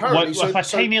with a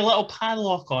tiny little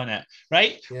padlock on it,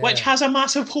 right? Yeah. Which has a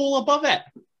massive hole above it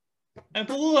and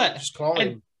below it. Just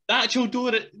climb. The actual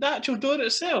door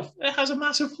itself, it has a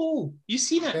massive hole. You've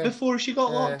seen it before she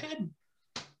got locked in.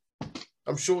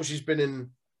 I'm sure she's been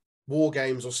in war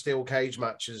games or steel cage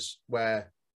matches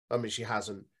where, I mean, she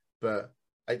hasn't, but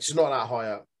it's not that high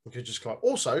up. You could just climb.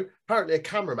 Also, apparently a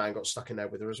cameraman got stuck in there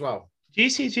with her as well.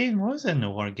 JC Jane was in the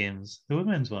war games, the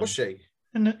women's one. Was she?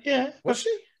 Was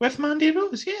she? With Mandy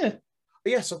Rose, yeah.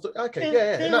 Yes, okay,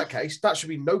 yeah. In that case, that should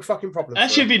be no fucking problem.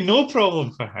 That should be no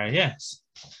problem for her, yes.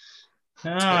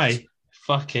 Aye,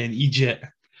 fucking Egypt.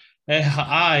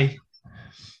 Aye.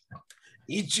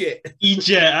 Egypt,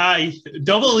 aye.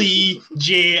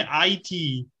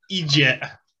 EJIT. Egypt.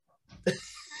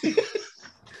 You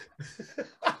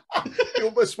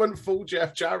almost went full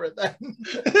Jeff Jarrett then.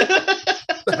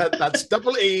 That's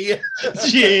EJI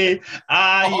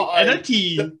and a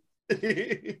T.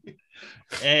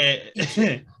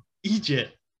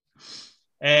 Egypt.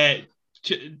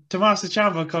 Tommaso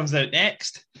Ciampa comes out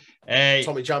next.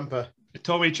 Tommy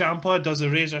Ciampa does a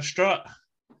razor strut.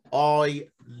 I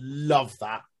love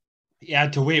that. He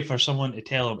had to wait for someone to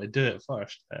tell him to do it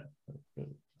first.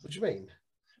 What do you mean?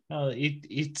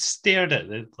 He stared at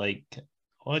the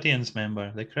audience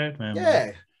member, the crowd member.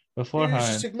 Yeah. Beforehand. He was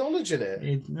just acknowledging it.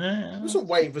 He wasn't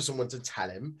waiting for someone to tell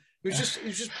him. He was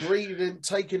just breathing and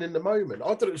taking in the moment.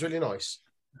 I thought it was really nice.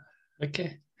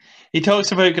 Okay. He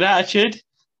talks about gratitude.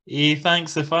 He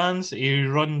thanks the fans. He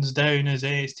runs down his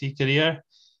NXT career.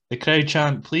 The crowd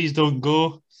chant, "Please don't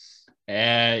go."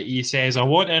 He says, "I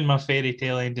wanted my fairy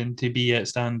tale ending to be at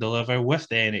Stand Deliver with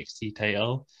the NXT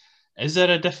title. Is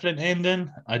there a different ending?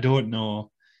 I don't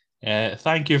know.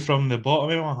 Thank you from the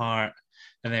bottom of my heart."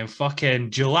 And then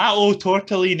fucking Gelato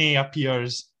Tortellini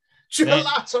appears.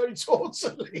 Gelato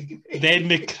Tortellini. Then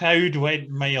the crowd went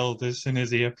mild as soon as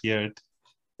he appeared.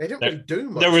 They didn't really do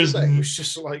much. It was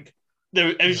just like...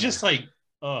 It was just like,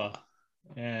 oh,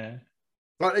 yeah.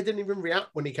 Like, they didn't even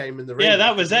react when he came in the ring. Yeah,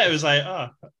 that was it. It was like,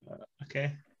 oh,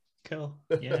 okay, cool,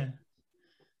 yeah.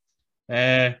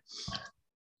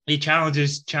 He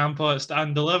challenges Ciampa at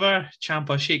Stand Deliver.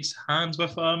 Ciampa shakes hands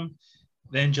with him.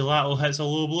 Then Gelato hits a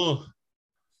low blow.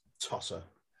 Tosser.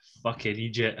 Fucking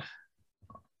idiot. This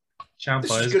Ciampa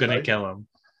is is good, going to though. kill him.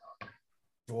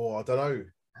 Oh, I don't know.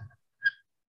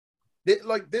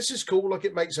 This is cool. Like,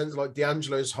 it makes sense. Like,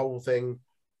 D'Angelo's whole thing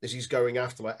is he's going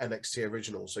after like NXT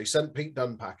original. So he sent Pete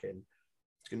Dunne back in.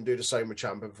 He's going to do the same with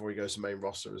Ciampa before he goes to main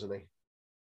roster, isn't he?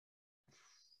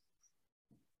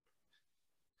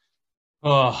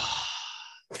 Oh,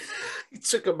 He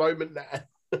took a moment there.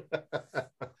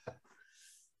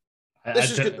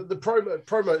 This is good. The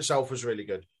promo itself was really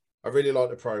good. I really like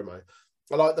the promo.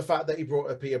 I like the fact that he brought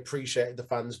up, he appreciated the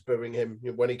fans booing him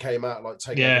when he came out, like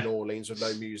taking over New Orleans with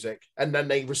no music. And then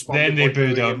they responded by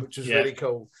booing him, which was really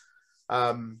cool.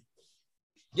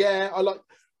 Yeah, I like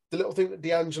the little thing that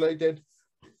D'Angelo did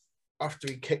after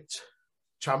he kicked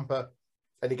Ciampa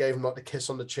and he gave him like the kiss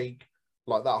on the cheek,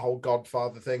 like that whole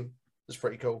Godfather thing. It's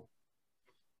pretty cool.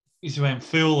 He's went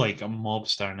full like a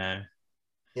mobster now.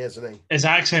 Yeah, isn't he? His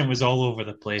accent was all over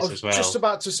the place as well. Just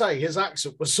about to say his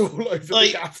accent was all over the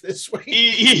gaff this week.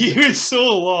 He was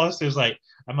so lost. He was like,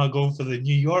 am I going for the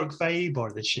New York vibe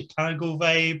or the Chicago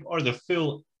vibe or the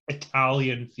full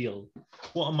Italian feel?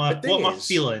 What am I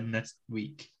feeling this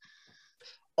week?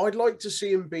 I'd like to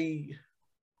see him be,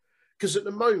 because at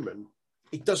the moment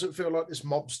he doesn't feel like this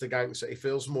mobster gangster. He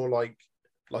feels more like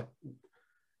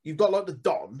you've got like the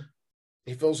Don.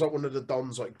 He feels like one of the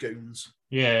Don's like goons.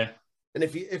 Yeah. And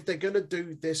if they're gonna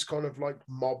do this kind of like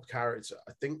mob character,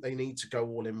 I think they need to go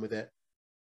all in with it.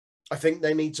 I think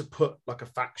they need to put like a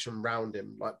faction round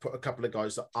him, like put a couple of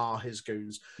guys that are his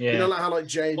goons. Yeah. You know, like how like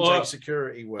J&J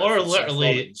Security works.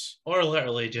 Or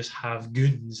literally just have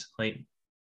goons, like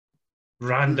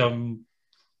random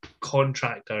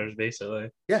contractors,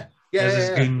 basically. Yeah.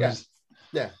 I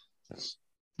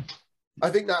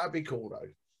think that would be cool though.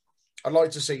 I'd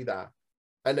like to see that.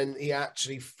 And then he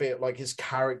actually feel like his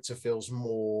character feels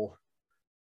more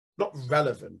not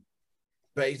relevant,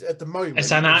 but at the moment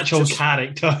it's an actual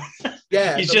character.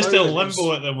 Yeah, he's just in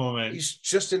limbo at the moment. He's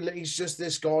just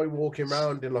this guy walking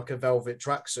around in like a velvet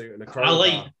tracksuit and a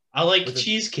crowbar. I like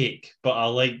cheesecake, but I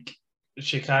like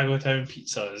Chicago Town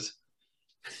pizzas.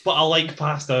 But I like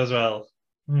pasta as well.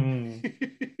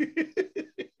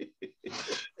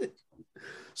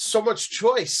 So much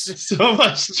choice. So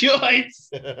much choice.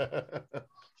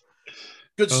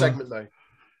 Good segment though.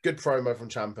 Good promo from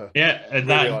Ciampa. Yeah, and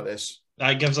really like this.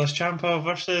 That gives us Ciampa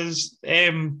versus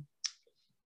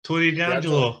Tony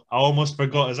D'Angelo. I almost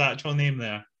forgot his actual name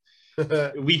there.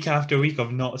 Week after week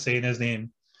of not saying his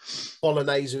name.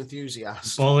 Bolognese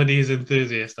enthusiast.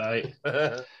 Right?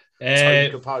 Tony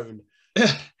Capone.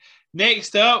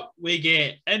 Next up, we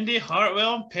get Indy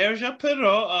Hartwell and Persia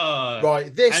Pirotta.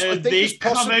 Right, this I think is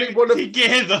possibly one of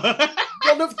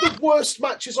the worst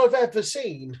matches I've ever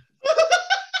seen.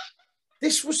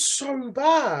 This was so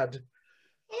bad.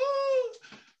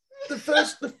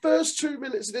 The first 2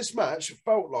 minutes of this match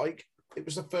felt like it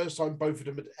was the first time both of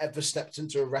them had ever stepped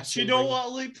into a wrestling ring. What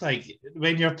it looked like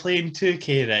when you're playing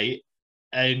 2K, right?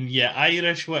 And you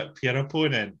Irish whip your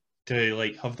opponent to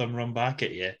like have them run back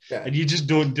at you, and you just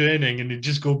don't do anything, and you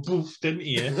just go poof, didn't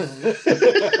you? That's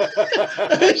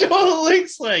what it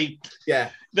looks like. Yeah,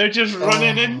 they're just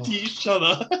running into each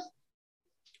other.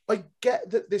 I get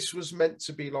that this was meant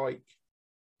to be like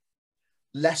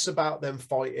less about them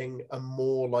fighting and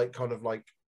more like kind of like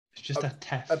it's just a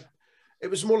tiff. It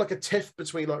was more like a tiff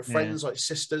between like friends, like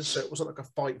sisters. So it wasn't like a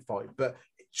fight, but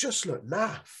it just looked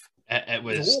naff. It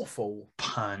was awful.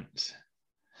 Pants.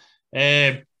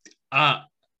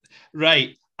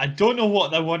 Right. I don't know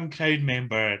what the one crowd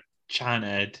member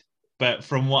chanted, but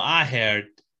from what I heard,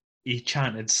 he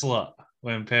chanted slut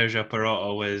when Persia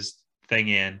Pirotta was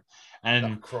thingying.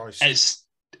 And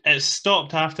it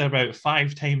stopped after about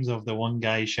 5 times of the one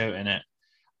guy shouting it.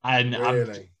 And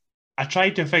really? I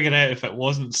tried to figure out if it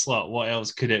wasn't slut, what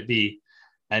else could it be?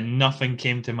 And nothing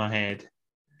came to my head.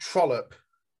 Trollop.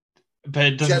 But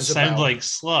it doesn't sound like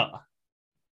slut.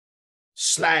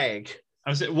 Slag.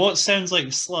 What sounds like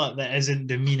slut that isn't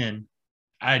demeaning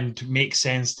and makes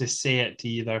sense to say it to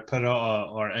either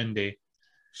Pirotta or Indy?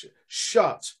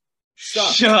 Shut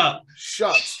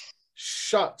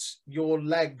your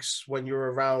legs when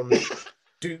you're around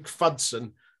Duke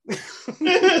Fudson.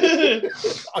 I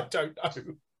don't know.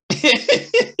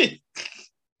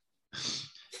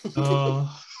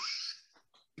 Oh.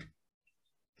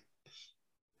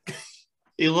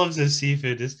 He loves his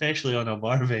seafood, especially on a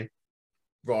Barbie.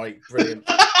 Right, brilliant.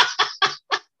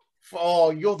 Oh,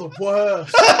 you're the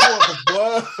worst. You're the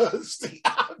worst. The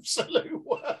absolute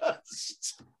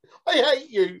worst. I hate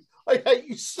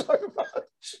you so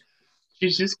much.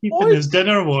 She's just keeping Why- his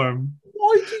dinner warm.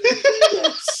 Why do you do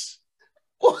this?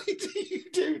 Why do you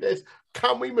do this?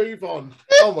 Can we move on?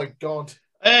 Oh my god.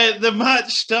 The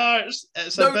match starts.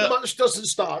 It's No, a bit. the match doesn't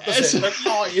start, does It's- it? Don't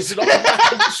lie, it's not a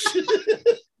match.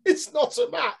 It's not a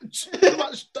match. The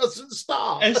match doesn't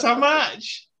start. It's a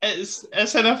match.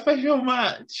 It's an official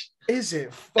match. Is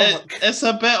it? Fuck. It's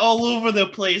a bit all over the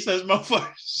place as my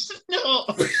first. No.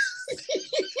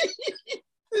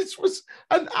 This was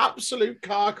an absolute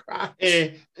car crash.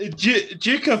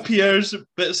 Duke appears,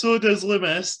 but so does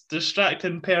Loomis,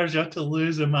 distracting Persia to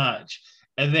lose a match.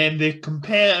 And then they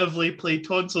competitively play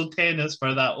tonsil tennis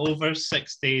for that over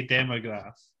 60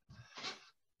 demograph.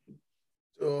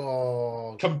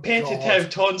 Oh, Competitive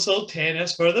God. tonsil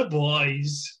tennis for the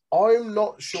boys. I'm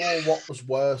not sure what was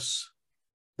worse,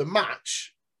 the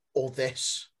match or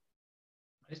this.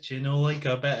 Do you know, like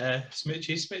a bit of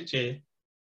smoochy?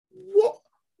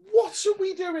 What are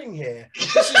we doing here?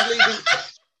 This is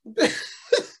leading.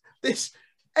 This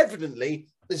evidently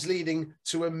is leading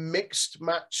to a mixed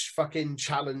match fucking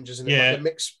challenge, isn't it? Yeah.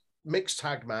 Like a mixed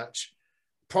tag match,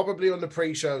 probably on the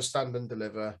pre-show of Stand and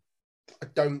Deliver. I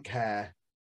don't care.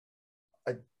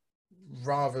 I'd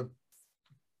rather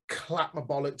clap my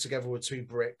bollock together with two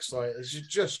bricks. Like, it's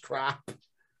just crap.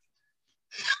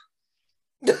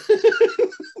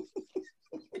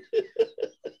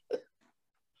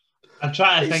 I'm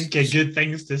trying to think of good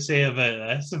things to say about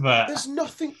this, but There's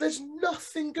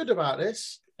nothing good about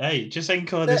this. hey, just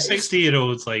think of There the is-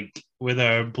 60-year-olds like with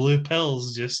their blue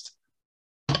pills. Just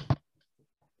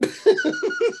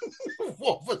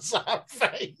What was that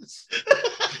face?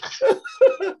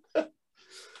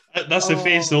 that's the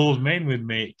face Oh. old men would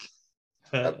make.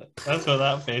 That's what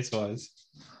that face was.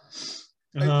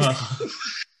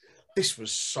 This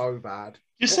was so bad.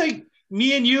 Just like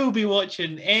me and you will be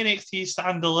watching NXT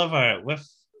Stand Deliver with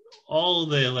all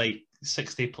the like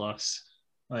 60 plus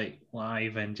like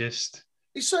live and just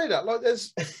You say that like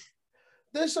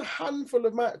there's a handful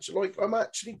of matches. Like, I'm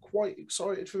actually quite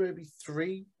excited for maybe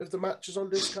 3 of the matches on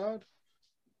this card.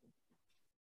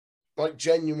 Like,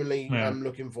 genuinely, Yeah. I'm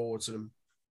looking forward to them.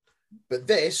 But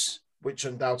this, which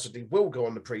undoubtedly will go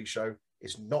on the pre-show,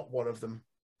 is not one of them.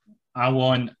 I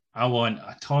want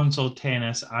a tonsil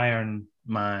tennis Iron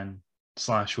Man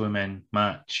 / women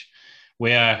match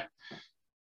where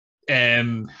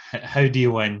how do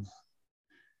you win?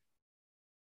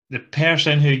 The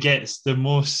person who gets the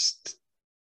most.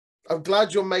 I'm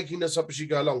glad you're making this up as you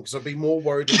go along, because I'd be more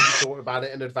worried if you thought about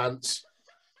it in advance.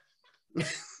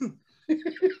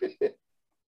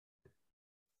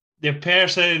 The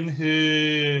person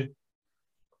who.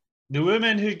 The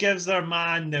woman who gives their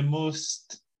man the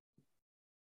most.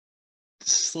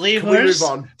 Can we Slavers. move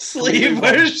on? Can we move on?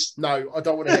 Slavers. No, I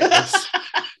don't want to hear this.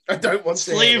 I don't want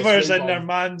to hear Slavers this. in Move their on.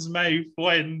 man's mouth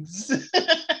wins.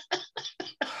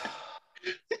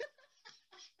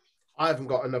 I haven't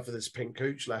got enough of this pink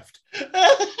cooch left.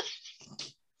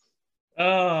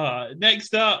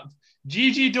 Next up,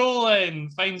 Gigi Dolan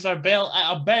finds her belt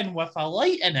at a bin with a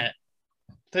light in it.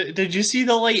 Did you see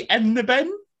the light in the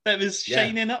bin that was Yeah.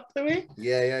 shining up the way?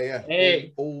 Yeah.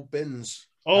 Hey. All bins.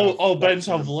 All Have bins lots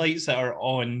of have them. lights that are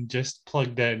on, just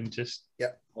plugged in, just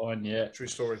Yep. on. Yeah. True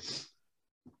story.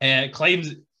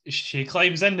 She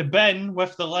climbs in the bin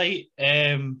with the light.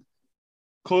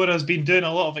 Cora's been doing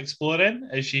a lot of exploring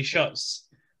as she shuts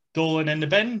Dolan in the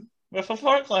bin with a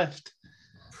forklift.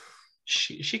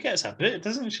 She gets a bit,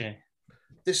 doesn't she?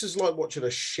 This is like watching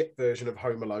a shit version of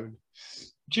Home Alone.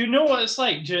 Do you know what it's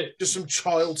like? Just some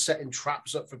child setting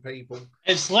traps up for people.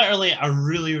 It's literally a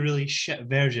really, really shit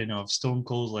version of Stone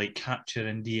Cold like Capture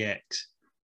and DX.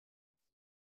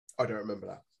 I don't remember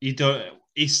that. He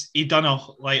done a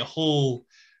like whole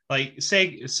like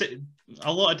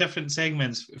a lot of different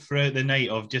segments throughout the night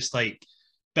of just like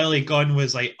Billy Gunn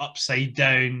was like upside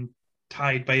down,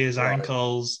 tied by his Right.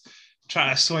 ankles,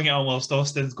 trying to swing it on whilst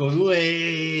Austin's going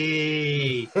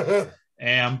way.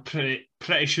 I'm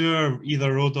pretty sure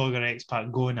either Road Dogg or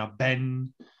X-Pac go in a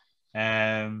bin.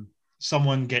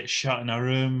 Someone gets shut in a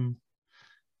room,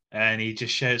 and he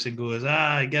just shouts and goes,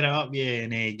 get it up, yeah,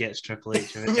 and he gets Triple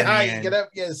H. in the Yeah, you end. get up,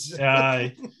 yes.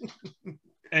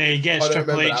 And he gets I don't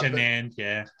Triple remember H that, in the but- end.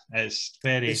 Yeah, it's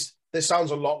very. This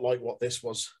sounds a lot like what this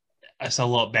was. It's a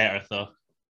lot better though.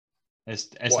 It's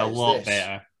What a is lot this?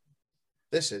 better.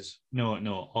 This is. No,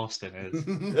 Austin is a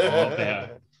lot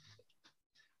better.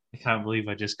 I can't believe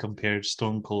I just compared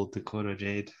Stone Cold to Cora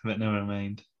Jade, but never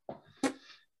mind.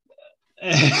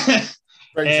 Strange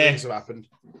Eh. things have happened.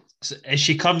 So,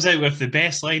 she comes out with the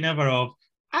best line ever of,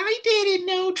 I didn't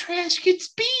know trash could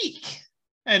speak,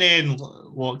 and then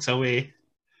walks away.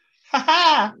 Ha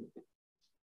ha!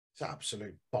 It's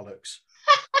absolute bollocks.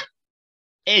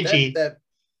 Edgy. They're-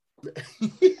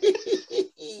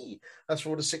 That's for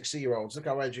all the 60-year-olds. Look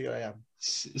how edgy I am.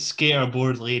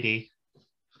 Skaterboard lady.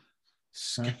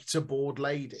 Skaterboard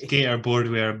lady.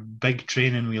 Skaterboard with big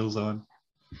training wheels on.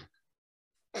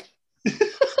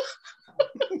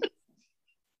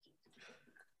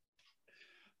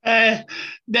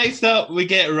 Next up, we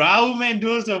get Raul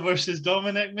Mendoza versus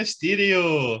Dominic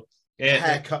Mysterio.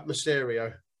 Haircut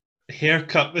Mysterio.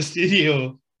 Haircut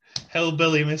Mysterio.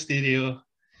 Hillbilly Mysterio.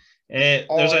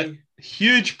 There's a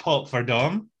huge pop for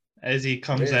Dom as he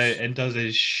comes out and does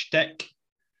his shtick.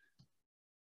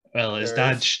 Well, his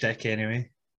dad's shtick anyway.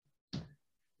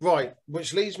 Right,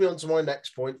 which leads me on to my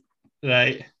next point.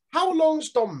 Right. How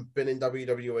long's Dom been in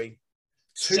WWE?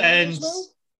 2 years now?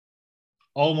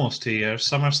 Almost 2 years.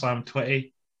 SummerSlam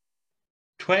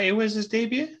 2020 was his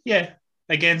debut? Yeah.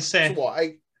 Against Seth. So what,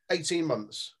 18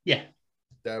 months? Yeah.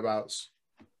 Thereabouts.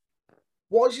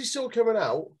 Why is he still coming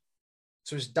out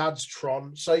to his dad's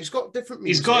Tron? So he's got different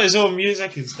music. He's got his own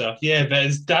music and stuff, yeah, but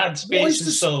his dad's face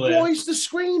is still there. Why is the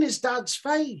screen his dad's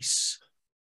face?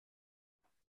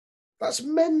 That's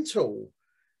mental.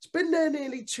 It's been there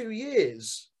nearly 2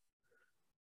 years.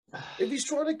 If they're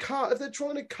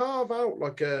trying to carve out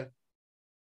like a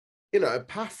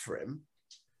path for him,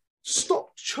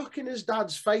 stop chucking his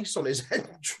dad's face on his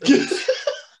entrance.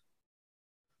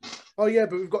 Oh yeah,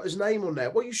 but we've got his name on there.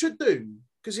 Well, you should do,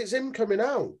 because it's him coming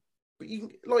out. But you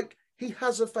can, he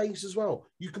has a face as well.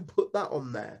 You can put that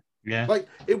on there. Yeah.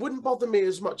 It wouldn't bother me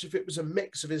as much if it was a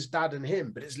mix of his dad and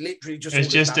him, but it's literally just his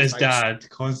dad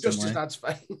constantly. Just his dad's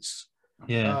face.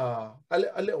 Yeah.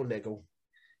 A little niggle.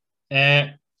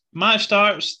 Match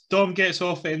starts. Dom gets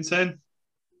offensive.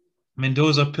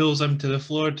 Mendoza pulls him to the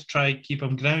floor to try and keep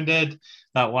him grounded.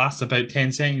 That lasts about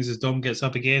 10 seconds as Dom gets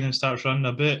up again and starts running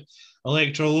a bit.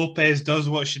 Elektra Lopez does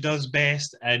what she does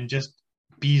best and just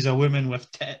bees a woman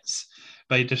with tits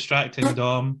by distracting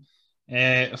Dom.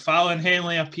 Fallon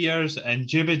Henley appears and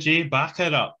Juba J back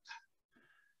her up.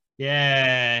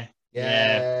 Yeah.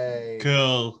 Yay.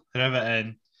 Cool.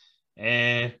 Riveting.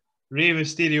 Rey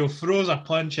Mysterio throws a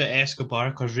punch at Escobar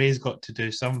because Rey's got to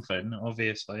do something,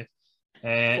 obviously.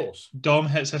 Of course. Dom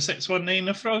hits a 619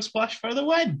 the frog splash for the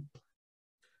win.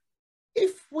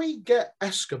 If we get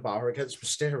Escobar against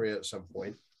Mysterio at some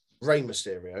point, Rey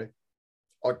Mysterio,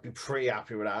 I'd be pretty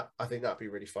happy with that. I think that'd be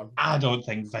really fun. I don't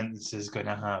think Vince is going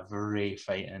to have Rey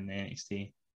fight in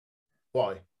NXT.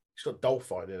 Why? He's got Dolph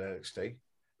fighting in NXT.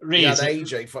 He had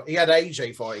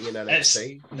AJ fighting in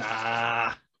NXT.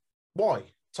 Nah. Why?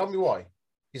 Tell me why.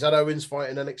 He's had Owens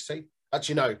fighting NXT.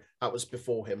 Actually, no, that was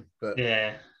before him. But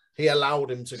yeah, he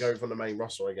allowed him to go from the main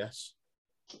roster, I guess.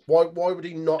 Why would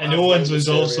he not? And Owens was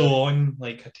also on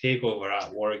a takeover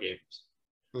at War Games.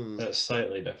 That's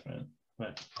slightly different.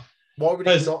 But why would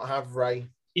he not have Rey?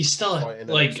 He's still a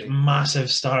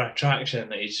massive star attraction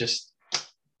that he's just.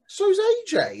 So's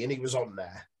AJ, and he was on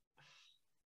there.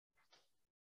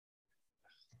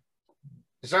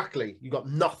 Exactly. You got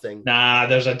nothing. Nah,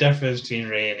 there's a difference between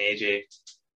Rey and AJ.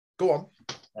 Go on.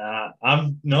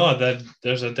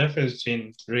 There's a difference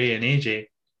between Rey and AJ.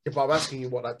 Yeah, but I'm asking you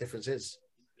what that difference is.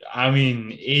 I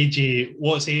mean, AJ.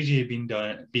 What's AJ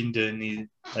been doing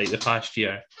the past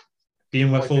year?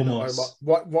 Being with Omos.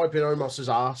 Wiping Omos's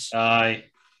ass. Aye.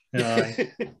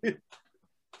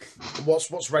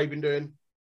 What's Rey been doing?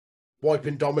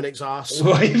 Wiping Dominic's ass.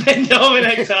 Wiping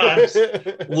Dominic's ass.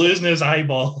 Losing his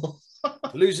eyeball.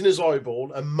 Losing his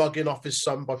eyeball and mugging off his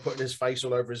son by putting his face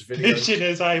all over his video. Pushing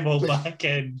his eyeball back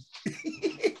in.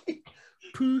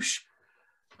 Push.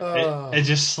 It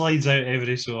just slides out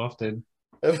every so often.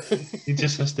 He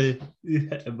just has to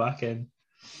hit it back in.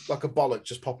 Like a bollock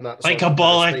just popping out the side. Like a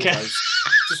bollock.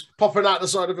 Just popping out the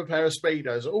side of a pair of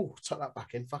Speedos. Oh, tuck that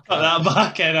back in. Fuck that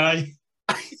back in, aye.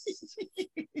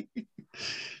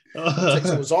 Take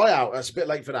someone's eye out. That's a bit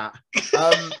late for that.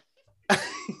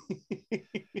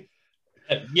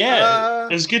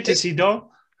 It's good to see Dom.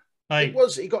 It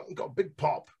was. He got a big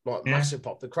pop, massive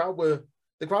pop. The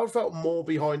crowd felt more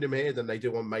behind him here than they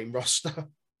do on main roster.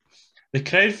 The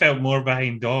crowd felt more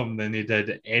behind Dom than they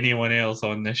did anyone else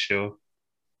on this show.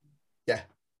 Yeah,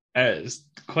 it's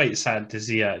quite sad to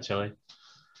see. Actually,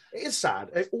 it is sad.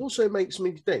 It also makes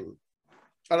me think,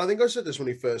 and I think I said this when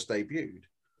he first debuted.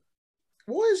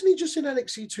 Why isn't he just in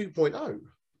NXT 2.0?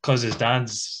 Because his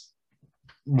dad's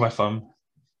with him.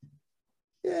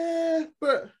 Yeah,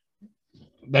 but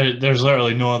there's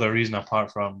literally no other reason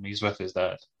apart from he's with his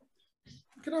dad.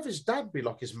 You could have his dad be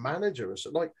like his manager or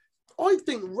something. I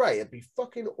think Rey would be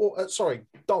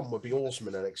Dom would be awesome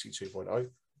in NXT 2.0.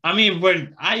 I mean,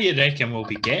 I reckon we'll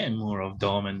be getting more of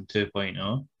Dom in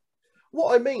 2.0.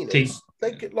 What I mean Take- is,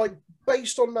 they could, like,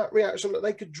 based on that reaction, that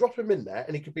they could drop him in there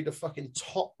and he could be the fucking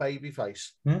top baby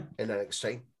face Yeah. in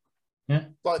NXT. Yeah.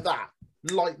 Like that.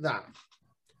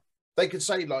 They could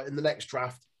say, like, in the next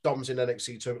draft, Dom's in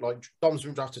NXT 2, like, Dom's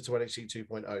been drafted to NXT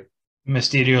 2.0.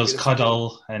 Mysterio's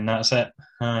cuddle, and that's it.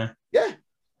 Yeah.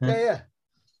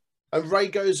 And Ray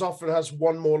goes off and has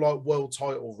one more, like, world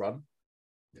title run,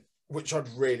 which I'd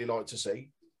really like to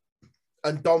see.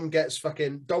 And Dom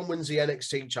wins the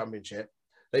NXT championship.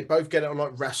 They both get it on,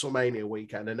 like, WrestleMania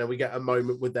weekend, and then we get a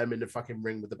moment with them in the fucking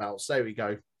ring with the belts. There we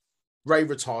go. Ray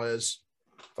retires.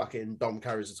 Fucking Dom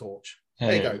carries the torch.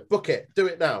 There you go. Book it. Do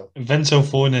it now. Vince will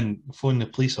phone the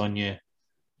police on you.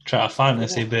 Try a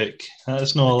fantasy book.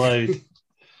 That's not allowed.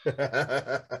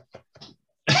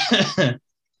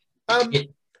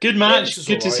 Good match.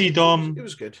 Good to see Dom. It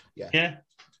was good. Yeah. Yeah.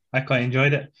 I quite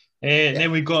enjoyed it. Then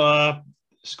we got a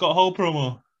Scott Hall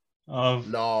promo of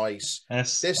nice.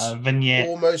 This vignette.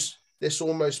 Almost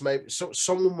maybe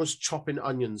someone was chopping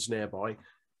onions nearby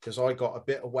because I got a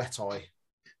bit of wet eye.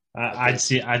 I'd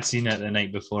seen it the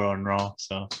night before on Raw,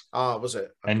 so. Was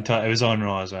it? Okay. And it was on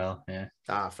Raw as well. Yeah.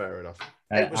 Fair enough.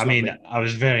 I mean, I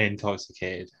was very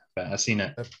intoxicated, but I seen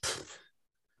it.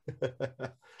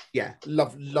 Yeah,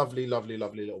 lovely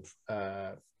little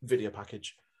video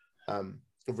package. A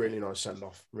really nice send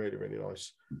off. Really, really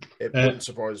nice. It wouldn't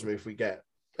surprise me if we get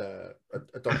a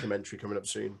documentary coming up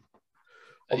soon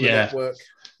on the network.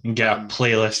 And get a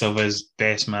playlist of his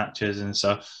best matches and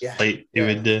stuff. Yeah, like he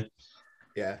would do.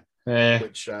 Yeah.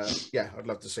 Which I'd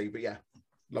love to see. But yeah,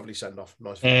 lovely send off.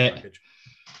 Nice video package.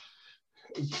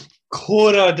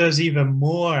 Cora does even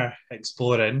more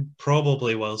exploring,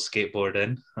 probably while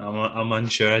skateboarding. I'm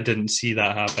unsure. I didn't see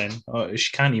that happen.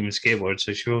 She can't even skateboard,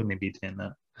 so she'll only be doing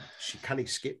that. She can't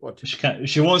skateboard.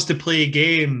 She wants to play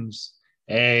games.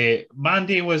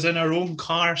 Mandy was in her own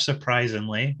car,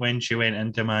 surprisingly, when she went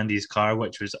into Mandy's car,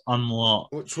 which was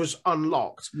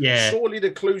unlocked. Yeah. Surely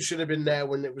the clue should have been there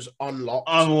when it was unlocked.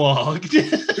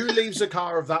 Who leaves a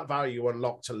car of that value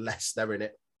unlocked unless they're in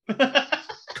it?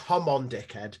 Come on,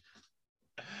 dickhead.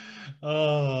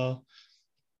 Oh.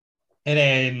 And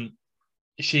then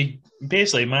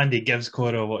Mandy gives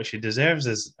Cora what she deserves,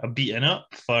 is a beating up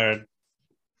for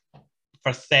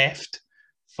theft,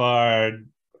 for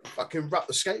fucking wrap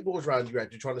the skateboard around your head.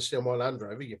 You're trying to steal my Land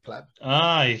Rover, you pleb.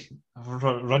 Aye,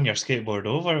 run your skateboard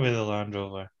over with a Land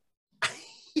Rover.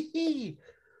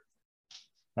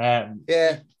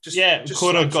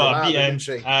 Cora got a beating,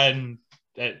 and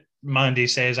Mandy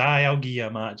says, I'll give you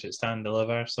a match at Stand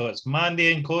Deliver. So it's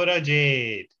Mandy and Cora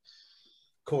Jade.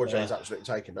 Cora Jade's absolutely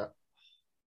taking that.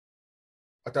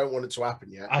 I don't want it to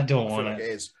happen yet. I don't want it. It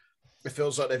is. It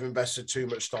feels like they've invested too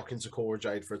much stock into Cora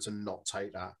Jade for it to not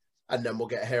take that. And then we'll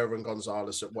get Hera and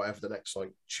Gonzalez at whatever the next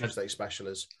Tuesday special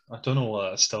is. I don't know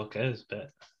what that stock is, but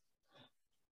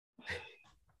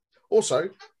also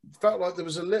felt like there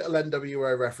was a little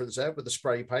NWA reference there with the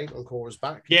spray paint on Cora's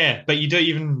back. Yeah, but you don't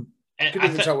even.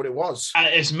 Couldn't even tell what it was.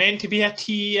 It's meant to be a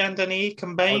T and an A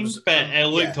combined, but it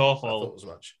looked awful. I thought as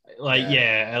much.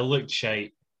 It looked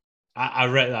shite. I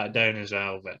wrote that down as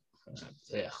well, but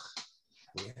it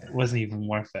wasn't even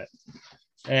worth it.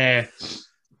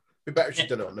 Be better if she'd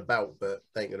done it on the belt, but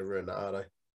they ain't gonna ruin that, are they?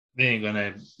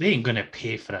 They ain't gonna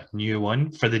pay for a new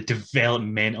one for the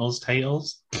developmentals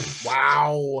titles.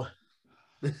 Wow.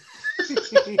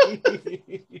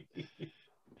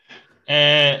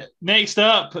 Next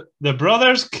up, the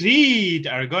Brothers Creed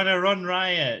are gonna run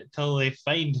riot till they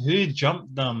find who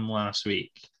jumped them last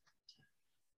week.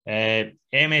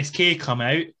 MSK come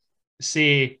out,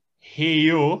 say "Hey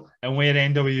yo" and wear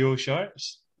NWO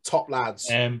shirts. Top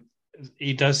lads.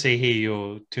 He does say "Hey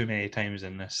yo" too many times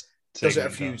in this. Does it a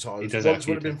few times. Once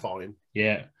would have been fine.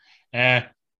 Yeah.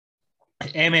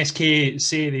 MSK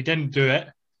say they didn't do it.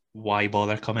 Why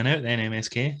bother coming out then?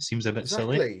 MSK seems a bit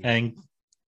silly and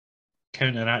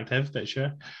counteractive, but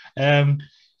sure.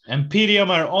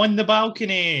 Imperium are on the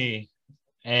balcony.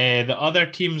 The other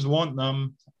teams want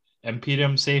them.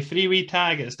 Imperium say freeway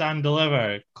tag at Stand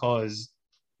Deliver because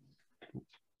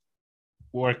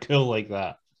we're cool like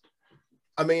that.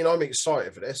 I mean, I'm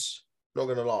excited for this. Not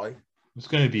going to lie. It's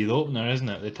going to be the opener, isn't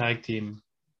it? The tag team.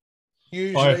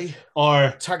 Usually.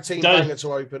 Or tag team banger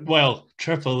to open. Well,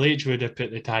 Triple H would have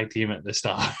put the tag team at the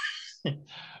start. Vince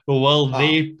will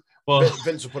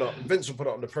put it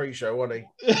on the pre-show, won't he?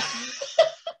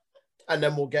 And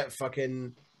then we'll get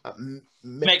fucking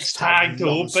mixed tag to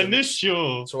open this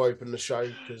show. To open the show,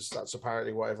 because that's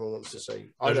apparently what everyone wants to see.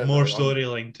 There's more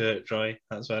storyline to it, Troy.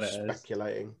 That's what it is.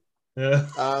 Speculating. Yeah.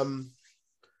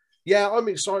 Yeah, I'm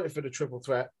excited for the triple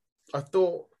threat. I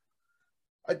thought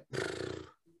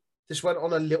This went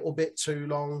on a little bit too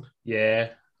long. Yeah.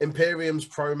 Imperium's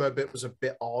promo bit was a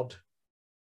bit odd.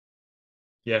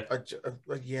 Yeah.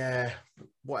 Yeah,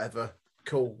 whatever.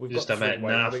 Cool. We've Just got the a bit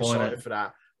three-way. I'm naff on excited it. for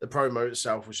that. The promo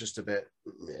itself was just a bit.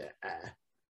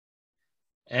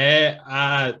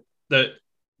 That's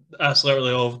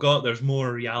literally all I've got. There's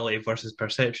more reality versus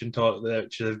perception talk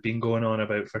that should have been going on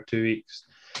about for 2 weeks.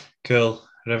 Cool.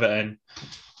 Riveting.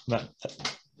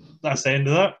 That's the end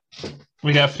of that.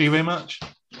 We got a freeway match.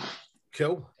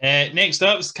 Cool. Next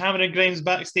up is Cameron Grimes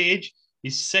backstage.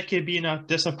 He's sick of being a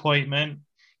disappointment.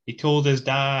 He told his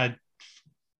dad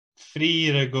 3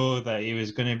 years ago that he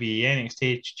was going to be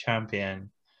NXT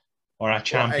champion or a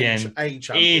champion, A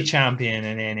champion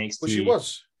in NXT. Which he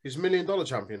was. He's $1 million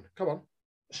champion. Come on.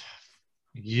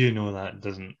 You know that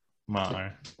doesn't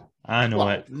matter. I know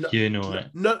it. You know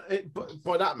it. But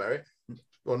by that merit,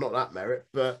 well, not that merit,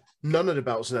 but none of the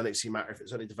belts in NXT matter if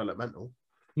it's only developmental.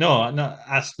 No,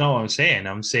 that's not what I'm saying.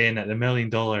 I'm saying that the $1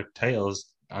 million title is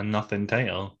a nothing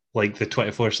title, like the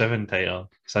 24/7 title.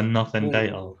 It's a nothing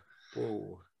title.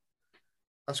 Whoa.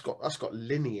 That's got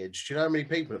lineage. Do you know how many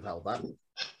people have held that?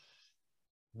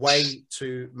 Way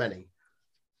too many.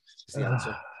 Is the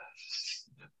answer.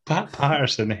 Pat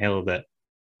Patterson held it.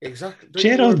 Exactly.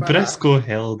 Gerald Briscoe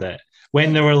held it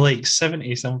when they were like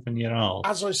 70-something year old.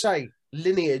 As I say,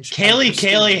 lineage. Kelly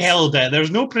held it. There's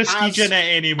no prestige in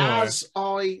it anymore. As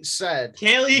I said,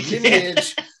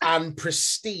 lineage and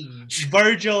prestige.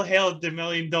 Virgil held the $1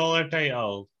 million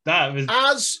title. That was.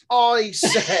 As I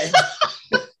said,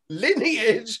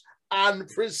 lineage and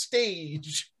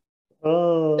prestige.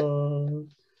 Oh.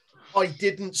 I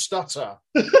didn't stutter.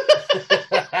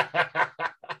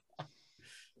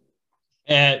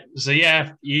 So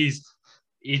yeah, he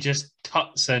just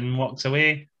tucks and walks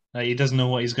away. He doesn't know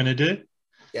what he's going to do.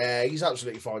 Yeah, he's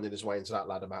absolutely finding his way into that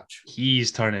ladder match.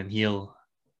 He's turning heel.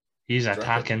 He's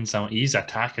attacking someone. He's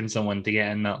attacking someone to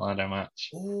get in that ladder match.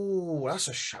 Oh, that's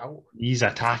a shout. He's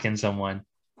attacking someone.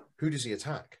 Who does he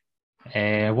attack?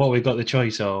 What we got the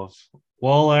choice of?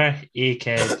 Waller,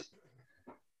 A-Kid.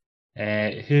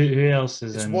 Who else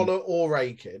is it's in? Waller or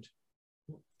A-Kid.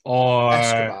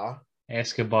 Or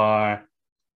Escobar.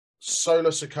 Solo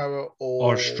Sikoa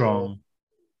or Strong.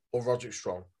 Or Roderick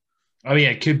Strong. Oh yeah,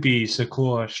 it could be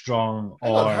Sikoa, Strong,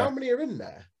 Hang on, how many are in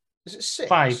there? Is it 6?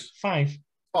 Five.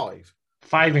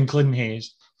 5, including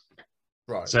Hayes.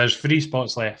 Right. So there's 3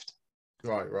 spots left.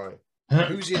 Right.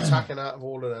 Who's he attacking out of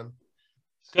all of them?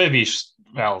 It's going to be,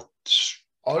 well,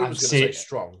 I was going to say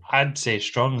Strong. I'd say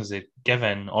Strong is a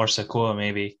given, or Sikoa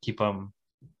maybe. Keep him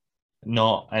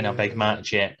not in a big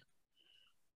match yet.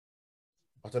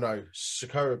 I don't know.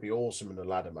 Sikoa would be awesome in a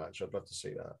ladder match. I'd love to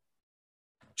see that.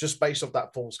 Just based off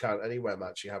that Falls Count Anywhere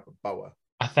match you have with Boa.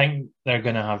 I think they're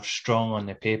going to have Strong on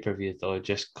the pay-per-view, though,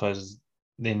 just because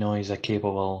they know he's a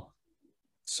capable...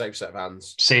 Safe set of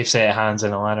hands. Safe set of hands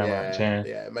in a ladder match, yeah.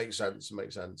 Yeah, it makes sense.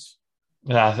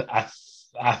 I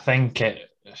think it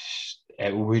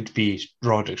would be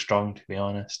Roderick Strong, to be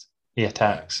honest. He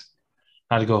attacks.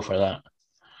 Yeah. I'd go for that.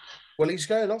 Well, he's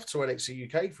going off to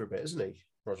NXT UK for a bit, isn't he,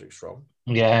 Roderick Strong?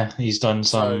 Yeah, he's done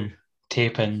some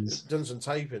tapings.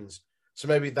 So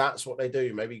maybe that's what they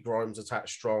do. Maybe Grimes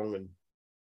attacks Strong, and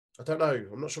I don't know.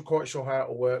 I'm not quite sure how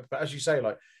it'll work. But as you say,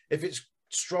 like if it's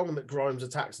Strong that Grimes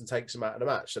attacks and takes him out of the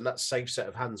match, then that safe set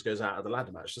of hands goes out of the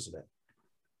ladder match, doesn't it?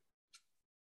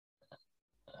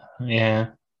 Yeah.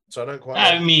 So I don't quite.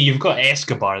 I mean, you've got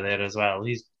Escobar there as well.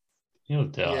 He'll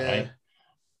do all right.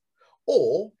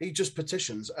 Or he just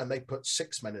petitions and they put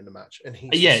 6 men in the match, and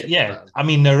he's man. I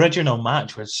mean, the original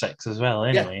match was 6 as well.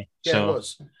 Anyway, it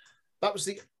was. That was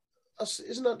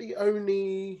isn't that the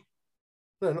only?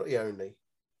 No, not the only.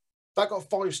 That got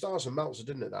 5 stars from Meltzer,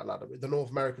 didn't it? That ladder with the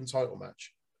North American title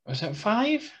match. Was it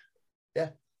 5? Yeah.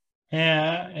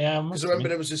 Yeah. Because I remember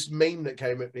there was this meme that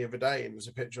came up the other day, and it was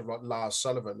a picture of like Lars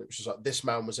Sullivan. It was just like this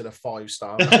man was in a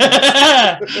 5-star.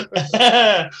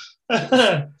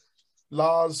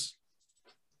 Lars,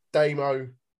 Damo,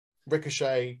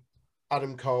 Ricochet,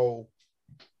 Adam Cole,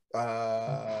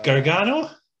 Gargano.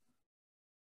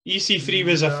 EC3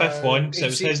 was a 5th one, so it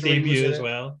was his debut as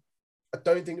well. I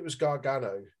don't think it was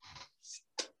Gargano.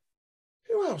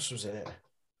 Who else was in it?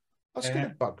 That's going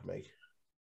to bug me.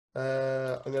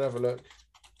 I'm going to have a look.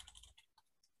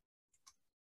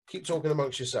 Keep talking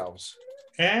amongst yourselves.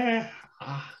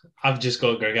 I've just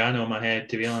got Gargano in my head,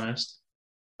 to be honest.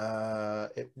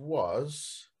 It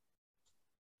was...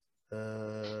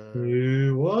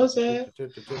 who was it?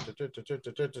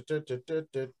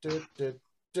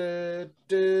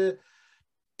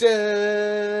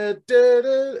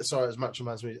 Sorry, it was Macho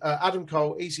Man's music. Adam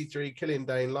Cole, EC3, Killian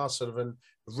Dane, Lars Sullivan,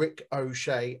 Rick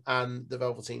O'Shea, and the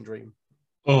Velveteen Dream.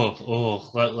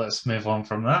 Let's move on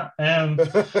from that.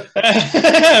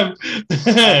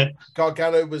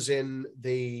 Gargano was in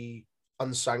the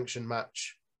unsanctioned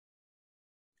match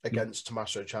against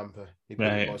Tommaso Ciampa. He beat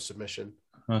him by submission,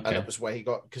 and it was where he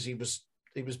got, because he was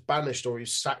banished or he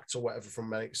was sacked or whatever from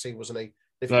NXT, wasn't he?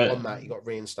 If he won that, he got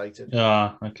reinstated.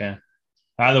 Oh, okay.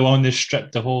 The one that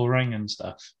stripped the whole ring and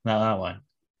stuff. Not that one. I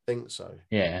think so.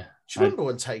 Yeah. Do you remember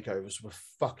when takeovers were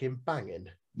fucking banging?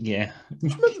 Yeah. Do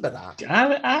you remember that?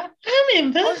 I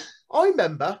remember. I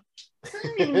remember.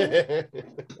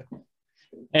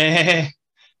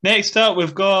 Next up,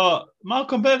 we've got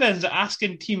Malcolm Bivens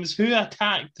asking teams who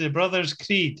attacked the Brothers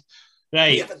Creed.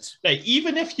 Right.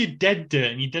 Even if you did do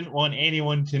it and you didn't want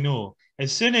anyone to know,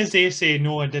 as soon as they say,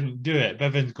 no, I didn't do it,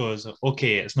 Bivens goes,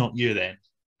 okay, it's not you then.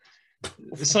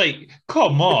 It's like,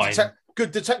 come on.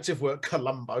 Good detective work,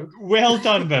 Columbo. Well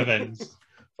done, Bivens.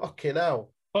 Fucking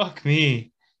hell. Fuck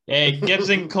me.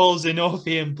 Gibson calls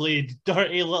Inoue and Blade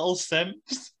dirty little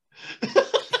simps.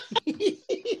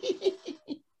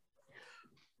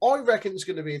 I reckon it's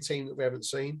going to be a team that we haven't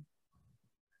seen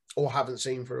or haven't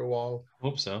seen for a while.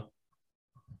 Hope so.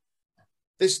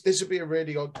 This would be a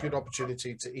really good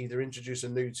opportunity to either introduce a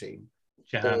new team. Do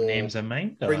you have names in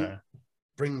mind?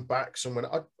 Bring back someone.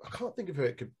 I can't think of who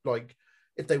it could, like,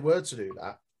 if they were to do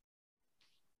that,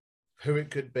 who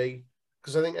it could be.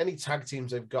 Because I think any tag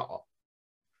teams they've got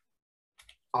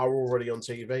are already on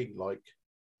TV. Like,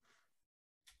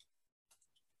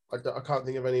 I can't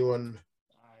think of anyone.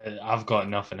 I've got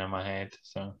nothing in my head.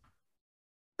 So,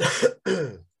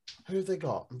 who have they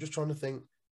got? I'm just trying to think.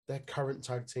 Their current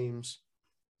tag teams.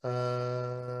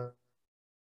 MSK,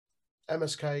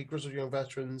 Grizzled Young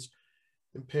Veterans,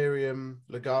 Imperium,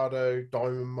 Legado,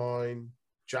 Diamond Mine,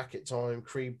 Jacket Time,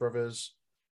 Creed Brothers,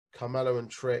 Carmelo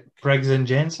and Trick, Briggs and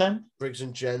Jensen,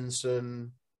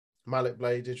 Malik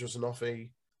Blade, Idris and Offie.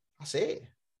 That's it.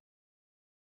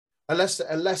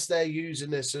 Unless they're using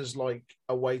this as like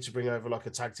a way to bring over like a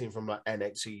tag team from like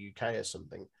NXT UK or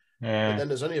something. Yeah. But then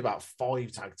there's only about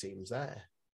 5 tag teams there.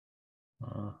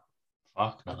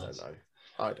 Fuck.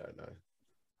 I don't know.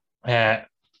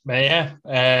 But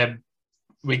yeah,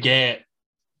 we get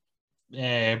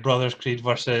Brothers Creed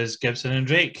versus Gibson and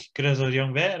Drake, Grizzled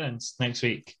Young Veterans next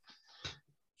week.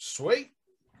 Sweet.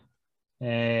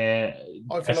 I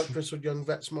feel like Grizzled Young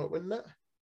Vets might win that.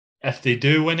 If they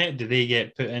do win it, do they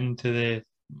get put into the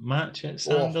match at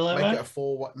Stand Deliver?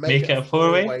 Make it a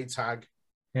four-way tag.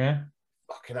 Yeah.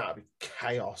 Fucking that'd be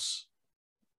chaos.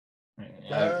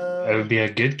 It would be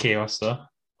a good chaos though.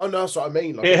 Oh no, that's what I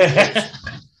mean. Like,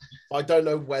 I don't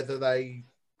know whether they.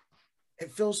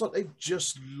 It feels like they've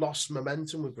just lost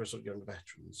momentum with Grizzled Young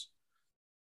Veterans.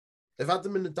 They've had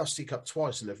them in the Dusty Cup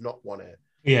twice and they've not won it.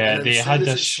 Yeah, they had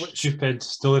this stupid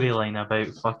storyline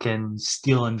about fucking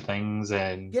stealing things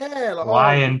and like,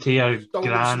 lying to your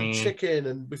granny. Chicken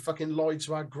and we fucking lied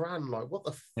to our gran. Like, what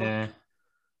the fuck? Yeah.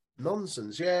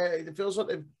 Nonsense. Yeah, it feels like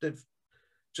they've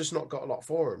just not got a lot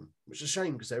for them, which is a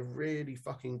shame because they're really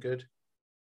fucking good.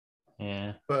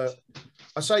 Yeah. But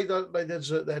I say that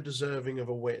they're deserving of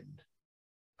a win.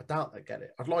 I doubt they get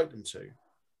it. I'd like them to.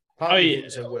 Part of me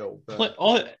thinks they will.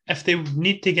 But... if they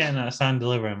need to get in that Stand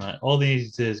Deliver match, all they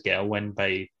need to do is get a win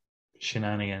by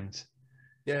shenanigans.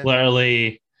 Yeah.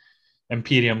 Literally,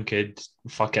 Imperium could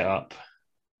fuck it up.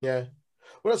 Yeah.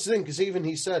 Well, that's the thing, because even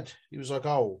he said, he was like,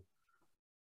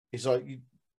 he's like,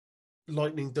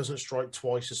 lightning doesn't strike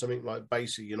twice or something, like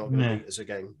basically you're not going to beat us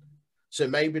again. So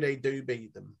maybe they do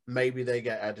beat them. Maybe they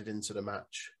get added into the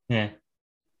match. Yeah.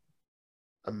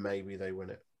 And maybe they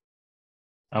win it.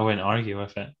 I wouldn't argue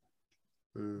with it.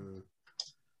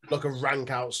 Like a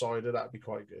rank outsider, that'd be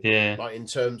quite good. Yeah. Like in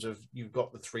terms of you've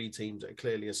got the 3 teams that are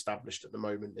clearly established at the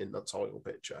moment in the title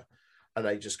picture, and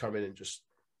they just come in and just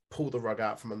pull the rug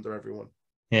out from under everyone.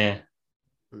 Yeah.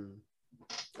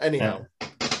 Anyhow.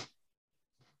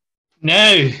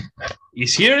 Now,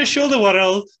 he's here to show the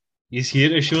world. He's here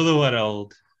to show the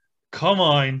world. Come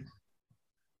on.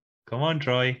 Come on,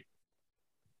 Troy.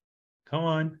 Come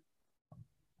on.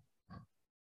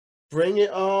 Bring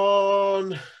it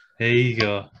on. There you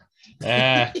go.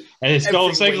 And it's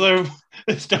Dolph Ziggler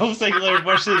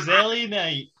versus LA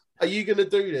Knight. Are you going to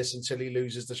do this until he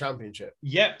loses the championship?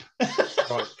 Yep.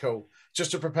 Right, cool.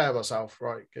 Just to prepare myself.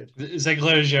 Right, good.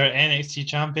 Ziggler is your NXT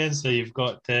champion, so you've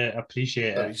got to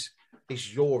appreciate it.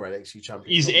 He's your NXT champion.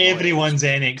 He's everyone's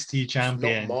NXT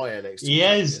champion. He's not my NXT He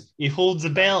champion. is. He holds the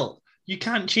belt. You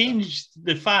can't change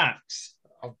the facts.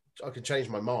 I can change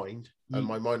my mind, and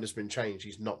my mind has been changed.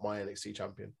 He's not my NXT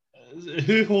champion.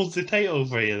 Who holds the title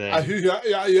for you then?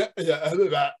 There's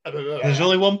There's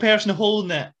only one person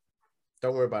holding it.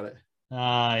 Don't worry about it.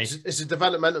 Aye. It's a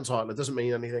developmental title. It doesn't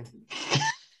mean anything.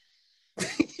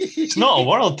 It's not a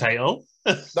world title.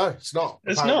 No, it's not.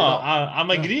 It's Apparently not. I'm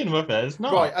agreeing with it. It's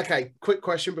not. Right, okay. Quick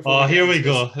question before. Oh, here we get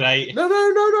into go. this. Right.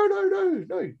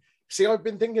 No. See, I've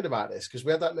been thinking about this because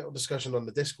we had that little discussion on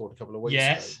the Discord a couple of weeks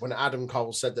ago when Adam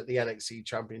Cole said that the NXT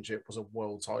Championship was a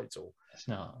world title. It's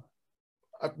not.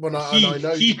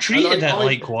 He treated it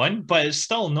like one, but it's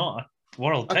still not a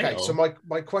world title. Okay, so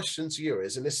my question to you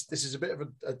is, and this is a bit of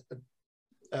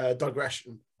a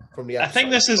digression from the episode. I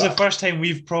think this is the first time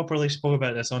we've properly spoke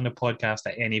about this on the podcast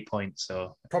at any point.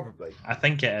 So probably. I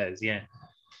think it is, yeah.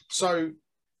 So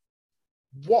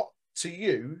what to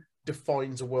you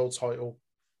defines a world title?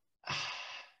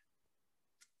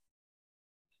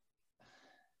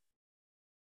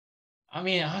 I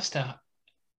mean, it has to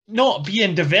not be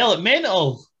in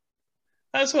developmental.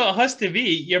 That's what it has to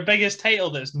be. Your biggest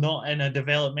title that's not in a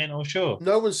developmental show.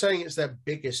 No one's saying it's their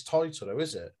biggest title, though,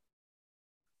 is it?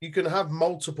 You can have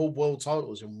multiple world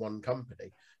titles in one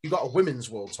company. You got a women's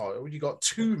world title. You got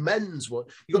two men's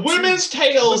world. Women's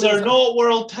titles are not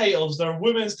world titles. They're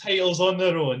women's titles on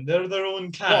their own. They're their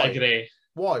own category.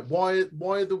 Why are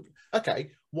the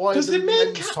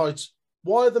men's titles?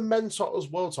 Why are the men's titles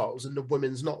world titles and the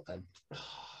women's not then?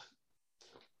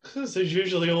 Because there's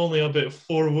usually only about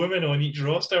 4 women on each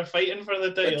roster fighting for the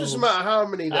title. It doesn't matter how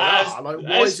many there are. Like,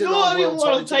 why it's is it not a a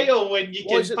world title when you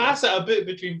can pass it about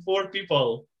between 4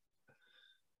 people.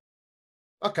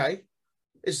 Okay.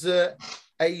 Is the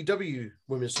AEW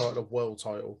women's title a world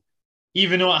title?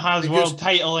 Even though it has world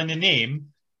title in the name,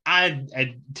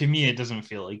 to me it doesn't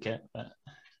feel like it. But...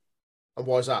 And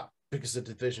why is that? Because the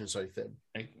division's so thin.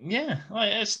 Yeah,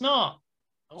 like it's not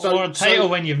a world title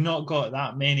when you've not got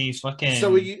that many fucking.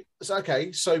 So are you?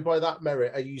 Okay, so by that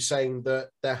merit, are you saying that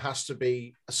there has to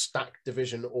be a stacked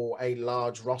division or a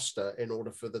large roster in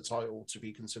order for the title to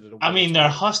be considered a world title? There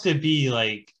has to be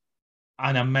like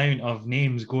an amount of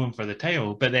names going for the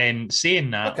title, but then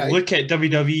saying that, look at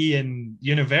WWE and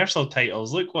Universal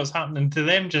titles. Look what's happening to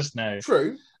them just now.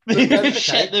 True. They've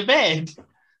shit the bed.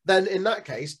 Then in that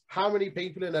case, how many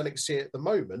people in NXT at the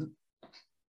moment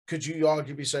could you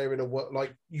arguably say are in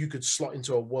you could slot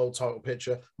into a world title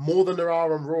picture more than there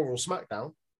are on Raw or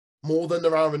SmackDown, more than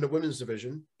there are in the women's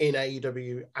division in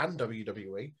AEW and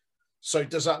WWE? So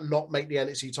does that not make the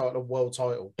NXT title a world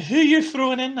title? Who are you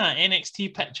throwing in that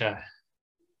NXT picture?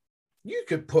 You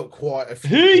could put quite a few.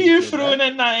 Who are you throwing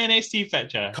in that NXT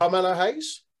picture? Carmelo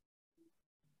Hayes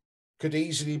could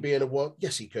easily be in a world.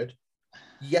 Yes, he could.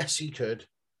 Yes, he could.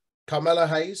 Carmelo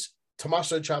Hayes,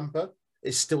 Tommaso Ciampa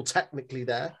is still technically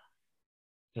there.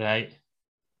 Right.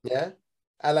 Yeah.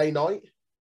 LA Knight.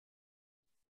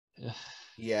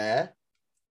 Yeah.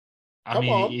 I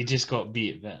mean, he just got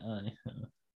beat a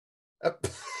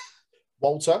bit.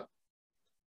 Walter.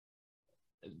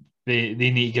 They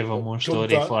need to give him more story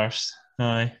first.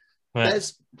 Aye.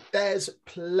 But... There's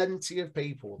plenty of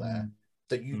people there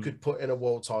that you could put in a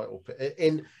world title.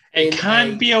 It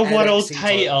can't be a world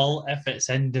title if it's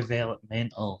in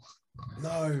developmental.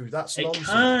 No, that's nonsense. It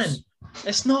can't.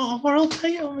 It's not a world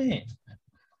title, mate.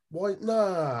 Why?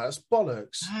 Nah, it's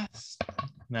bollocks.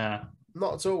 Nah.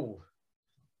 Not at all.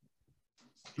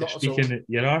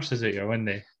 Your arse is out your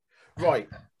window. Right.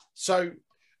 So...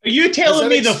 Are you telling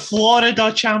me the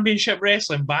Florida Championship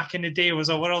Wrestling back in the day was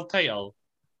a world title?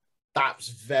 That's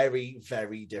very,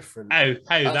 very different. How?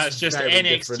 That's just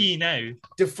NXT different. Now.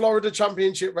 The Florida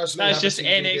Championship Wrestling. That's just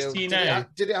NXT now.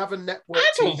 Did it have a network?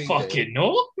 I don't TV fucking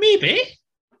know. Maybe.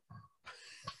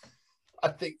 I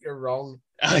think you're wrong.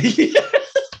 And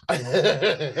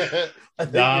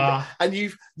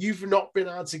you've not been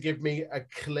able to give me a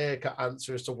clear-cut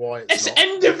answer as to why it's not.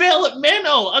 In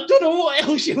developmental. I don't know what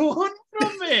else you want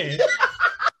from me.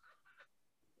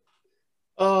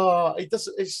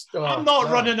 I'm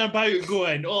not running about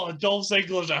going, Dolph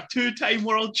Ziggler's a 2-time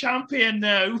world champion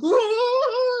now. No,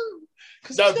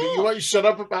 but you won't shut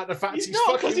up about the fact he's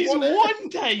not, because he's one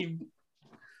time.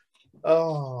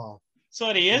 Oh.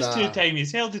 Sorry, he is 2-time.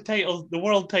 He's held the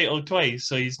world title twice,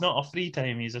 so he's not a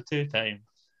 3-time, he's a 2-time.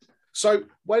 So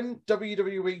when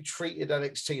WWE treated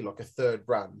NXT like a third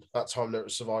brand, that time there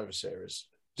was Survivor Series.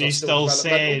 They still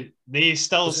said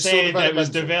it was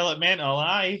developmental.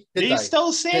 Aye, they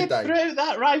still said throughout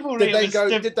that rivalry.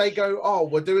 Did they go? Oh,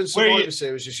 we're doing Survivor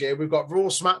Series this year. We've got Raw,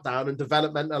 SmackDown, and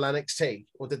developmental NXT.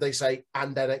 Or did they say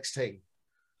and NXT?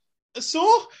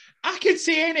 So I could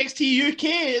say NXT UK.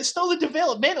 It's still the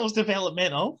developmental's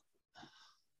developmental.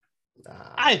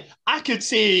 Nah. I could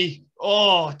say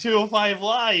 205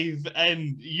 Live,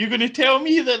 and you're going to tell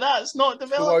me that that's not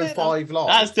developmental. 205 Live.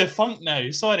 That's defunct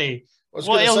now. Sorry.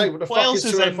 What else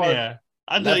is in there?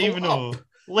 I don't even know.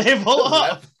 Level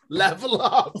up. Level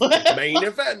up. Main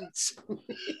event.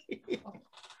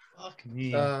 Fuck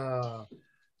me.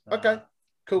 Okay,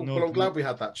 cool. No, Well, I'm glad we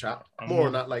had that chat. I'm More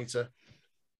on not- that later.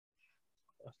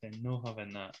 Okay, no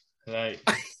having that. Right.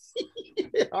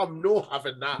 I'm not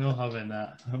having that. No having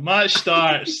that. Match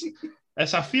starts.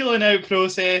 It's a feeling out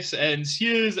process. It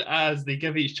ensues as they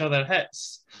give each other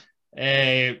hits.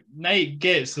 Knight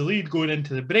gets the lead going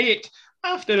into the break.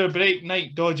 After a break,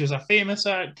 Knight dodges a famous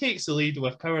art, takes the lead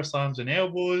with power slams and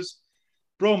elbows.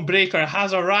 Braun Breaker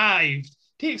has arrived.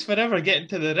 Takes forever getting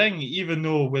to the ring, even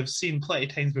though we've seen plenty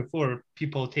of times before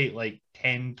people take like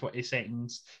 10, 20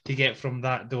 seconds to get from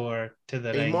that door to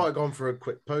the He ring. might have gone for a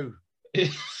quick poo. A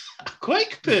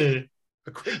quick poo.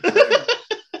 A quick poo.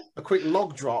 A quick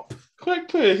log drop. Quick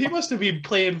poo. He must have been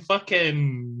playing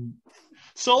fucking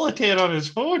solitaire on his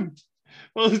phone.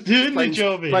 Well, he's doing the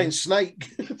job. Playing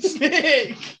Snake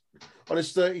Snake. on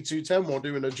his 3210 while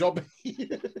doing a job.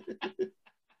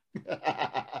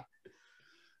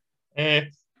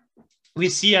 We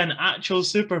see an actual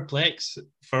superplex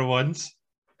for once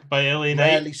by LA Knight.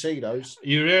 Rarely see those.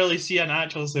 You rarely see an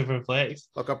actual superplex.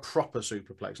 Like a proper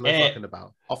superplex. No fucking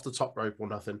about. Off the top rope or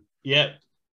nothing. Yep.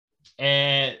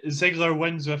 Ziggler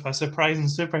wins with a surprising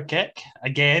super kick.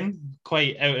 Again,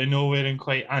 quite out of nowhere and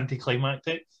quite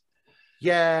anticlimactic.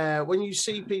 Yeah, when you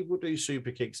see people do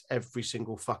super kicks every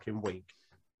single fucking week,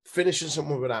 finishing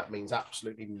someone with that means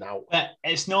absolutely no. But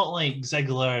it's not like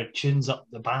Ziggler tunes up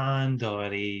the band or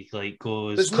he like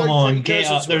goes, There's come no on, get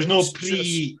precursor up. to There's it. no It's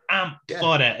pre-amp just-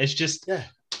 for it. It's just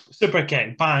super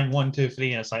kick, bang, 1, 2,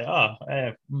 3. And it's like,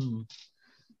 I'd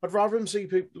rather him see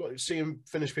people see him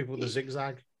finish people with a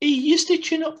zigzag. He used to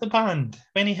tune up the band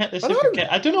when he hit the I super know. kick.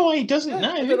 I don't know why he doesn't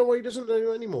now. I don't know why he doesn't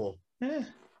do it anymore. Yeah.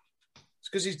 It's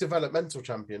because he's developmental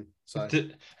champion. So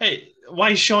Hey,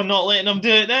 why is Sean not letting him do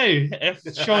it now? If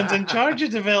Sean's in charge of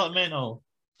developmental,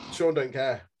 Sean don't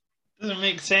care. doesn't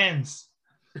make sense.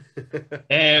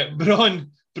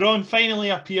 Braun finally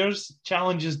appears,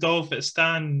 challenges Dolph at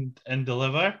Stand and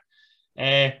Deliver.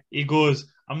 He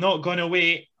goes, I'm not going to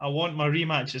wait. I want my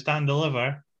rematch at Stand and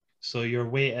Deliver. So you're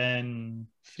waiting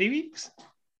 3 weeks?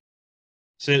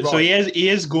 So Right. he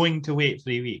is going to wait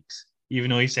 3 weeks, even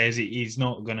though he says he's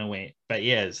not going to wait, but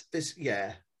he is.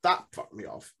 That fucked me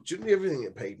off. Do you know everything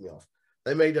that paid me off?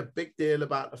 They made a big deal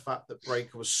about the fact that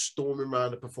Breaker was storming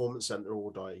around the performance center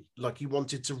all day, like he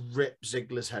wanted to rip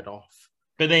Ziggler's head off.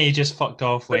 But then he just fucked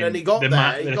off when then he got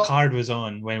the card was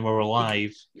on when we were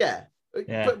live. Yeah.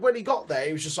 But when he got there,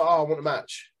 he was just like, "Oh, I want a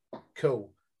match."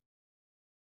 Cool.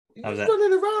 He's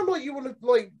running around like you want to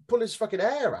like pull his fucking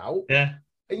hair out. Yeah.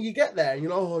 And you get there and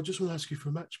you're like, "Oh, I just want to ask you for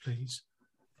a match, please."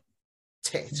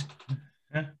 Tit.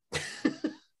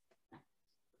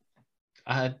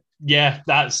 Yeah.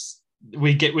 That's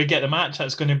we get the match.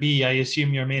 That's going to be, I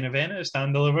assume, your main event at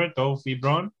Stand Deliver, Dolph v.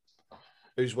 Braun.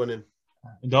 Who's winning?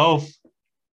 Dolph.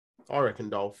 I reckon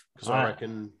Dolph, because I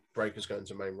reckon Breaker's going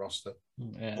to main roster.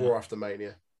 Yeah. Or after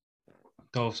Mania.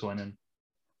 Dolph's winning.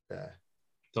 Yeah.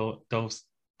 Dolph's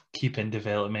keeping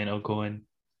developmental going.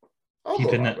 I'm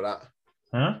keeping alright with that.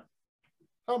 Huh?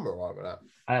 I'm alright with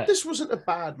that. This wasn't a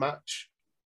bad match.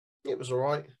 It was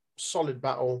alright. Solid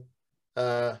battle.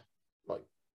 Like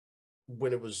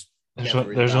when it was.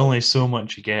 There's only so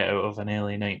much you get out of an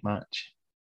LA Knight match.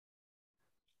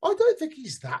 I don't think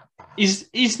he's that bad.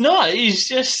 He's not. He's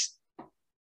just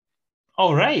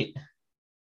all right.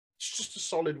 It's just a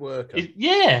solid worker.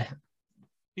 Yeah.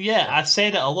 I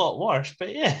said it a lot worse,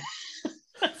 but yeah.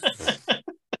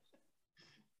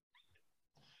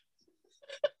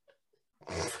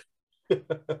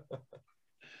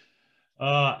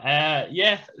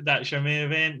 Yeah, that's your main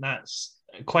event. That's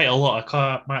quite a lot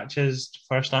of matches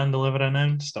for Stand Deliver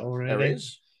announced already. There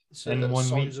is. It's in a 1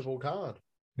 week. sizable card.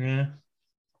 Yeah.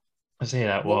 I say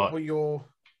that What were your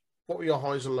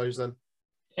highs and lows then?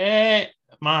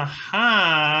 My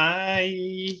high.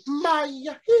 My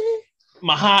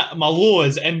My low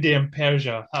is India and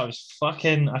Persia. That was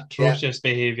fucking atrocious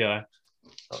behaviour.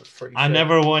 I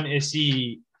never want to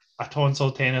see a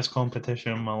tonsil tennis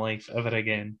competition in my life ever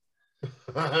again.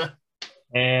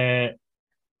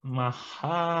 My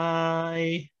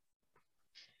high.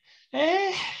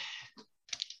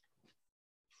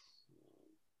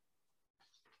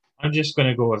 I'm just going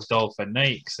to go with Dolph and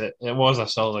Knight because it was a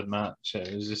solid match.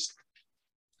 It was just.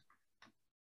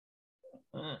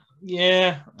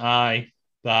 Yeah, aye.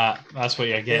 That's what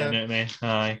you're getting at me.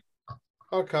 Aye.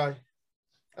 Okay.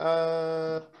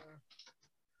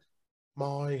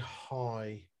 My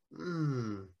high.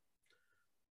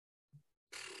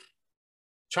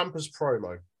 Ciampa's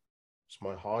promo. It's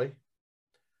my high.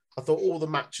 I thought all the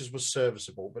matches were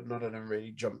serviceable, but none of them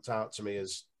really jumped out to me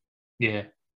as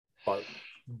like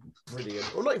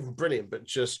brilliant. Or not even brilliant, but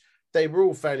just they were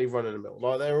all fairly run of the mill.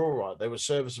 Like, they were all right. They were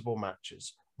serviceable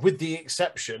matches, with the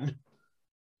exception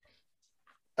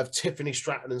of Tiffany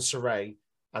Stratton and Saray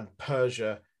and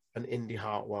Persia and Indy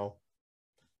Hartwell.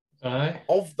 Aye.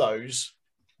 Of those,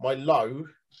 my low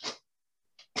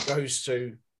goes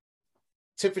to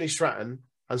Tiffany Stratton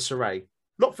and Saray.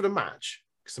 Not for the match,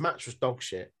 because the match was dog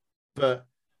shit, but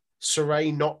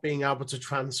Saray not being able to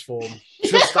transform.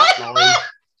 Just that line.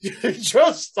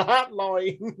 Just that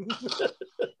line.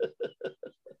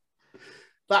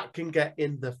 That can get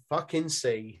in the fucking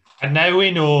sea. And now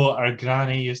we know our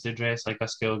granny used to dress like a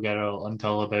schoolgirl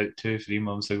until about 2-3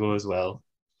 months ago as well.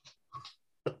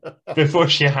 Before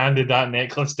she handed that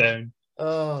necklace down.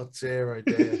 Oh dear, oh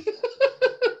dear.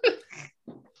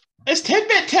 It's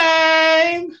tidbit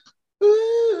time!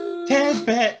 Ooh.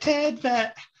 Tidbit,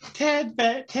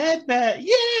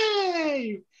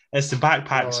 yay! It's the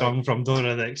backpack Right. song from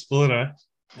Dora the Explorer.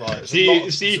 Right.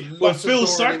 See, we're full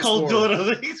circle Dora. Dora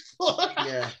the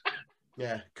Explorer.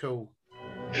 Yeah, cool.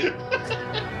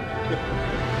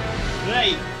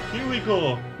 Right, here we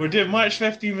go. We're doing March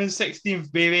 15th and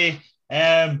 16th, baby.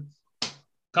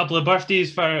 Couple of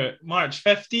birthdays for March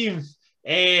 15th.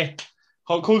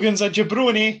 Hulk Hogan's a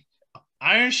jabroni.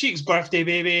 Iron Sheik's birthday,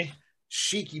 baby.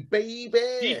 Cheeky baby.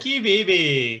 Cheeky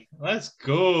baby. Let's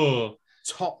go.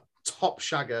 Top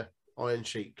shagger, Iron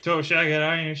Sheik. Top Shagger,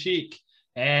 Iron Sheik.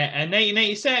 In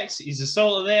 1996, he's the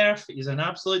salt of the earth. He's an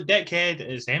absolute dickhead.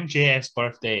 It's MJF's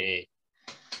birthday.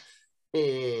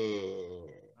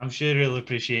 I'm sure he'll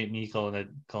appreciate me calling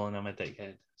him a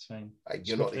dickhead. It's fine.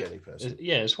 You're not the only person.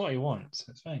 Yeah, it's what he wants.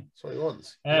 It's fine. That's what he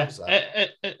wants. He loves that.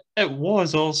 It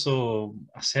was also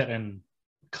a certain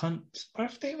cunt's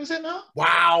birthday, was it not?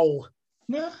 Wow.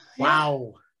 No. Yeah.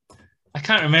 Wow. I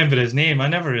can't remember his name. I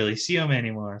never really see him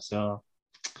anymore. So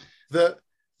The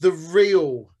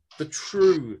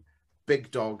true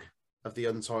big dog of the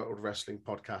Untitled Wrestling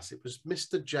Podcast. It was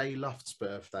Mr. J Luft's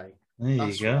birthday. there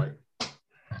That's you go. right.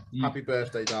 Happy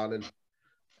birthday, darling.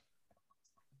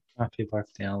 Happy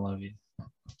birthday. I love you.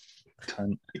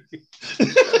 Cunt.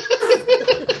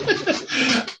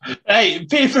 Right,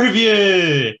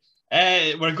 pay-per-view.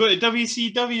 We're going to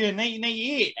WCW in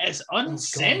 1998. It's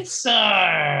uncensored.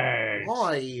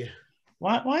 Why?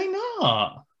 Why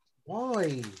not?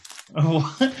 Why?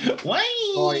 Why?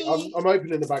 Right, I'm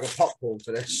opening a bag of popcorn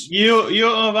for this. You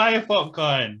don't buy a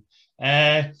popcorn.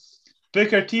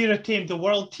 Booker T retained the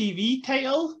World TV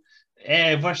title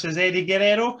versus Eddie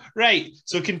Guerrero. Right,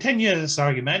 so continue this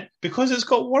argument. Because it's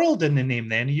got World in the name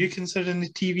then, are you considering the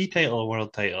TV title a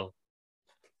World title?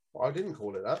 Well, I didn't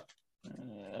call it that.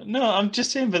 No, I'm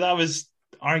just saying, but that was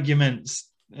arguments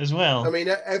as well. I mean,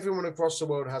 everyone across the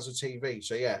world has a TV,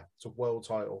 so yeah, it's a world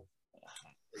title.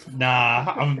 I'm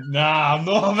not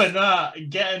having that.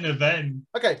 Get in the bin.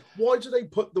 Okay, why do they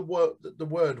put the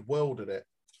word world in it?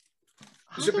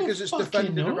 Is it because it's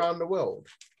defended around the world?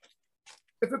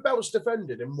 If a belt's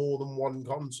defended in more than one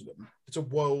continent, it's a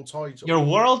world title. Your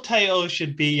world title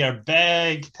should be your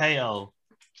big title.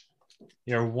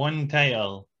 Your one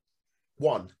title.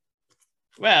 One.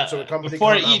 Well, So a company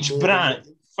for can't have each more than brand,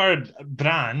 one. for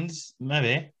brands,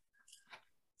 maybe.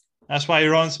 That's why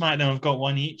Raw and SmackDown have got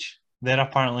one each. They're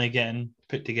apparently getting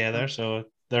put together, so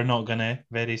they're not gonna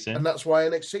very soon. And that's why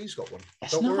NXT's got one.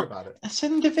 Don't worry about it. It's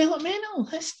in developmental.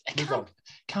 Move on.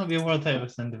 Can't be a world title.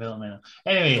 It's in developmental.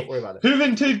 Anyway, Don't worry about it.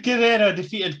 Juventud Guerrero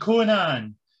defeated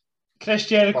Conan. Chris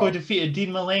Jericho Wow. defeated Dean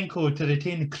Malenko to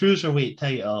retain the Cruiserweight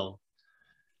title.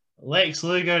 Lex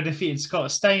Luger defeated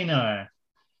Scott Steiner.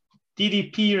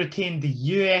 DDP retained the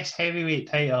US Heavyweight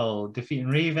title, defeating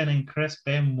Raven and Chris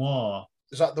Benoit.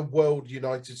 Is that the World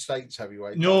United States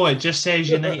Heavyweight? No, it just says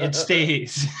United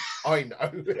States. I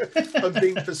know. I'm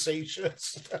being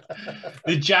facetious.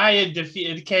 The Giant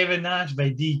defeated Kevin Nash by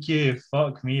DQ.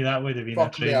 Fuck me, that would have been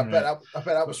Fuck a me, train I wreck. bet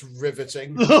that was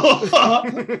riveting.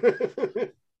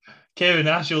 Kevin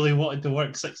Nash only wanted to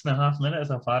work 6.5 minutes,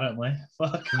 apparently.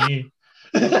 Fuck me.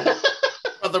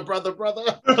 Brother.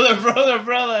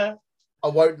 I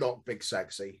won't knock Big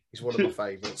Sexy. He's one of my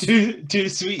favourites. Too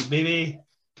sweet, baby.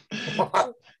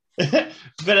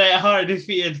 Bret Hart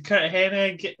defeated Kurt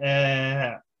Hennig.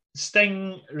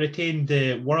 Sting retained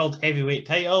the World Heavyweight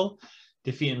title,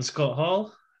 defeating Scott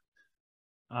Hall.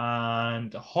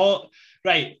 And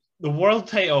the world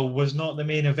title was not the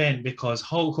main event because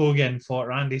Hulk Hogan fought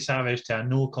Randy Savage to a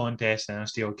no contest in a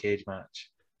steel cage match.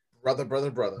 Brother.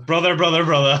 Brother.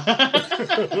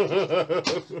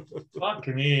 Fuck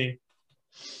me.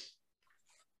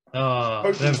 Oh,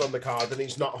 Hogan's on the card and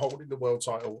he's not holding the world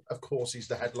title. Of course, he's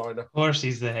the headliner. of course,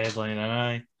 he's the headliner,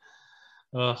 aye.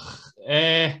 Ugh.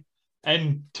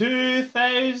 In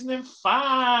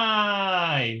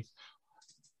 2005,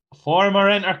 Former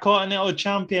Intercontinental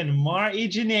Champion Marty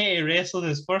Jannetty wrestled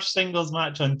his first singles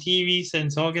match on TV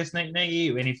since August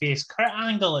 1998 when he faced Kurt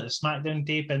Angle at the SmackDown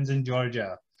tapings in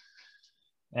Georgia.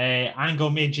 Angle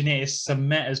made Jannetty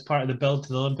submit as part of the build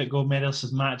to the Olympic gold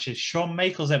medalist match as Shawn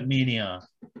Michaels at Mania.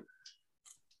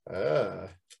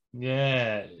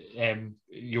 Yeah,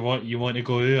 you want to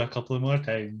go a couple of more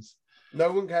times.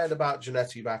 No one cared about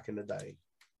Jannetty back in the day.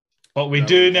 But we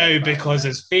do now because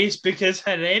his Facebook is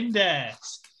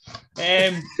horrendous.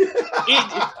 18th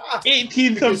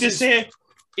of December.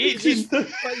 18th of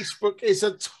Facebook is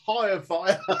a tire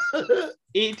fire.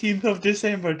 18th of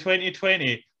December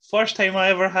 2020. First time I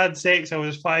ever had sex, I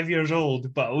was 5 years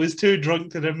old, but I was too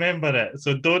drunk to remember it,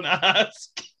 so don't ask.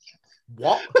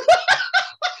 What?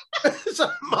 Is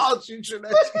that Marty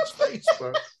Jannetty's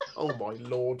Facebook? Oh my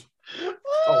lord.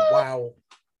 Oh wow.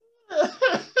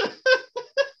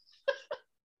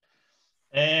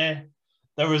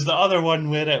 There was the other one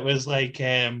where it was like,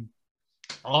 I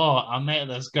met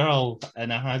this girl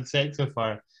and I had sex with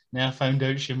her. Now I found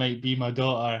out she might be my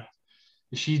daughter.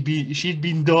 She'd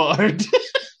been daughtered.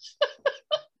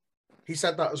 He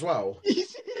said that as well.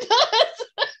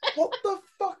 What the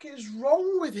fuck is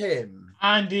wrong with him?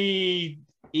 And he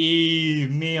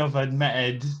may have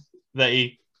admitted that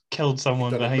he killed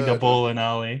someone behind a bowling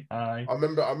alley. Aye. I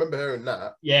remember hearing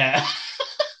that. Yeah.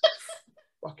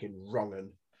 Fucking wrongin'.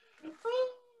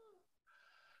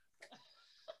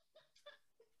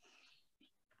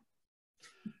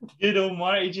 Good old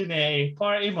Marty Jannetty.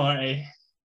 Party Marty.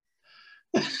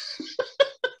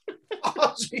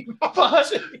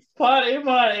 Party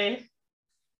Marty.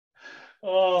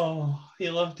 Oh,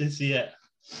 you love to see it.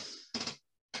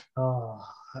 Oh,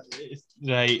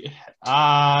 right. Is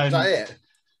that it?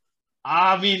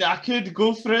 I mean, I could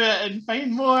go through it and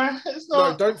find more. It's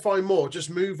not... No, don't find more. Just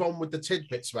move on with the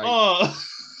tidbits, mate. Oh.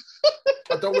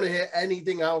 I don't want to hear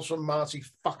anything else from Marty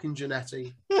fucking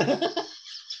Jannetty.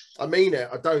 I mean it.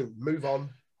 I don't. Move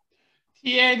on.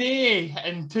 TNA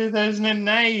in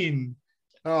 2009.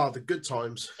 Oh, the good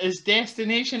times. Is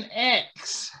Destination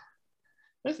X.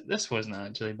 This wasn't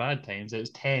actually bad times. It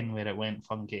was 10 where it went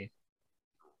funky.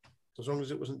 As long as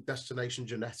it wasn't Destination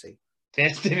Jannetty.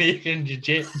 Destination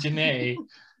Jannetty.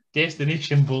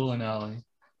 Destination Bowling Alley.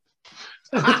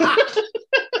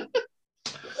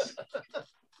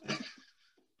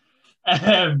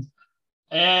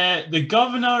 The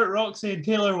Governor, Roxy and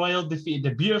Taylor Wilde defeated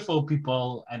the Beautiful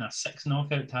People in a 6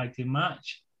 knockout tag team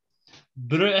match.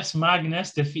 Brutus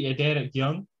Magnus defeated Eric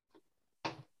Young.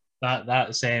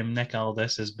 That's Nick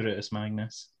Aldis as Brutus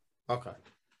Magnus. Okay.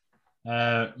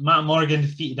 Matt Morgan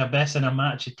defeated Abyss in a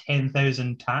match of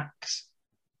 10,000 tacks.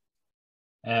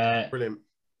 Brilliant.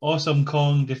 Awesome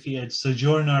Kong defeated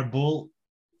Sojourner Bolt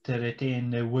to retain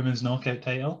the women's knockout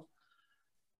title.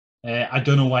 I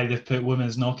don't know why they've put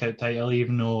women's knockout title,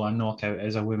 even though a knockout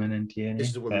is a woman in TNA.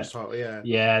 It's the women's title, yeah.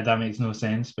 Yeah, that makes no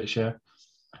sense, but sure.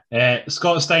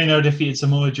 Scott Steiner defeated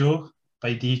Samoa Joe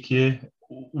by DQ.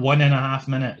 1.5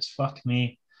 minutes. Fuck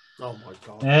me. Oh my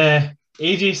god.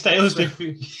 AJ Styles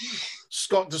defeated.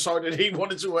 Scott decided he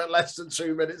wanted to work less than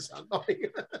 2 minutes that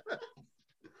night.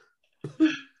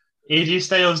 AJ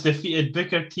Styles defeated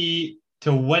Booker T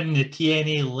to win the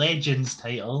TNA Legends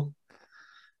title.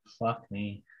 Fuck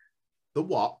me. The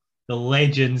what? The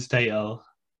Legends title.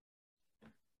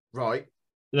 Right.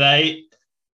 Right.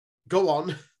 Go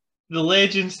on. The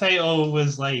Legends title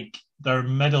was like their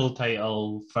middle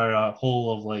title for a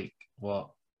whole of like,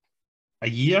 what? A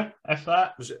year, if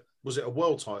that? Was it a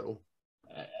world title?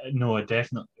 No,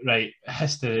 definitely. Right.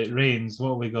 History. Reigns. What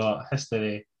have we got?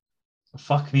 History.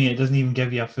 Fuck me. It doesn't even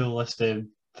give you a full list of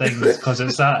things because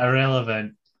it's that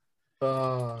irrelevant.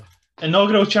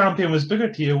 Inaugural champion was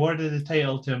Booker T, awarded the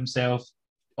title to himself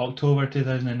October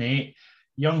 2008.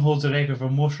 Young holds the record for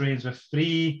most reigns with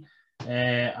 3.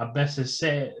 Abyss is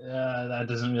set. That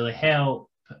doesn't really help.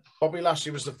 Bobby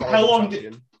Lashley was the final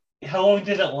champion. How long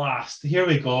did it last? Here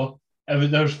we go.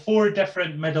 There's 4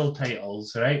 different middle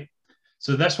titles, right?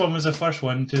 So this one was the first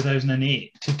one,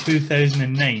 2008 to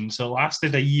 2009. So it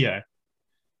lasted a year.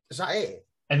 Is that it?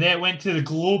 And then it went to the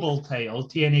global title,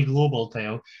 TNA global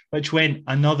title, which went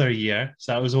another year.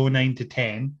 So that was 09 to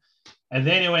 10. And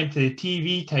then it went to the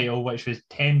TV title, which was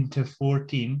 10 to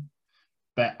 14.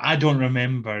 But I don't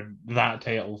remember that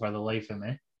title for the life of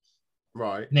me.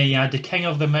 Right. And then you had the King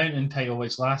of the Mountain title,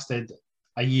 which lasted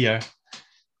a year,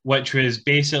 which was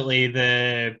basically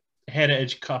the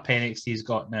Heritage Cup NXT's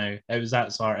got now. It was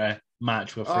that sort of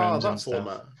match with friends and stuff.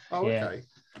 Format. Oh, yeah. okay.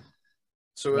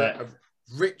 So a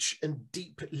rich and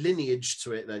deep lineage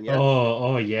to it then, yeah?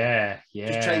 Oh, yeah.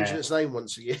 Just changing its name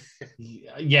once a year.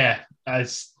 Yeah,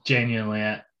 that's genuinely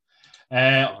it.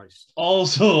 Christ.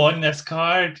 Also on this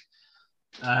card,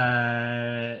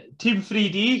 Team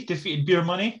 3D defeated Beer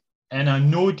Money in a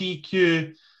no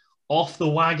DQ off the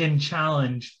wagon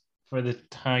challenge for the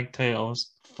tag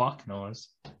titles. Fuck knows.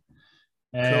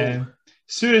 Cool.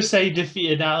 Suicide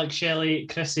defeated Alex Shelley,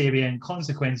 Chris Sabian,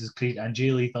 Consequences Creed, and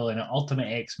Jay Lethal in an Ultimate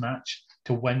X match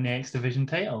to win the X Division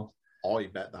title. I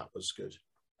bet that was good.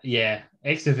 Yeah,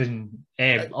 X Division.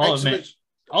 Ultimate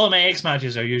X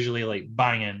matches are usually like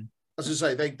banging. As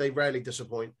I say, they rarely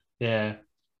disappoint. Yeah.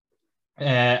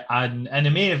 And in the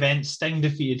main event, Sting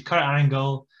defeated Kurt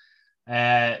Angle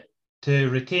to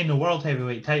retain the World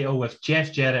Heavyweight title with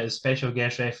Jeff Jarrett as special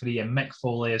guest referee and Mick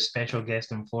Foley as special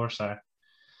guest enforcer.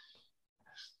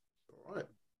 All right.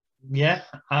 Yeah,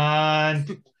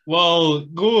 and we'll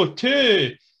go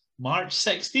to March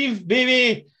 16th,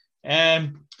 baby.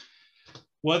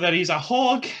 Whether he's a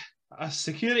hog, a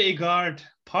security guard,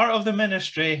 part of the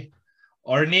ministry,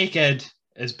 or naked,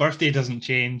 his birthday doesn't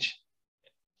change.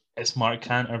 It's Mark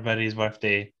Canterbury's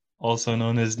birthday, also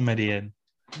known as Midian.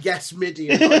 Yes,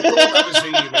 Midian. I thought that was who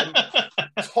you meant.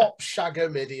 Top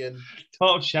Shagger Midian.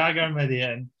 Top Shagger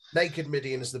Midian. Naked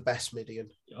Midian is the best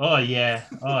Midian. Oh, yeah.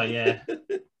 Oh, yeah.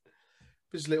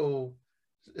 His little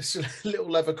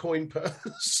leather coin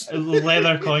purse. A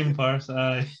leather coin purse.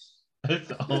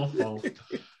 It's awful.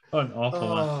 What an awful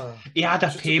one. He had a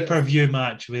pay-per-view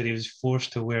match where he was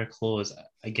forced to wear clothes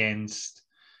against,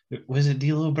 was it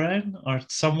D'Lo Brown or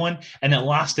someone? And it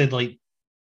lasted like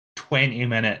 20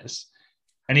 minutes.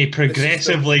 And he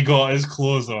progressively got his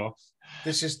clothes off.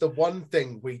 This is the one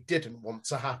thing we didn't want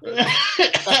to happen.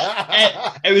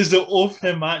 It was the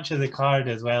opening match of the card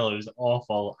as well. It was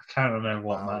awful. I can't remember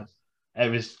what match. It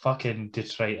was fucking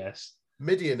detritus.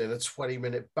 Midian in a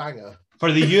 20-minute banger.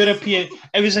 For the European,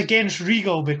 it was against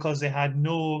Regal because they had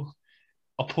no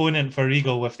opponent for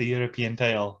Regal with the European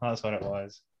title. That's what it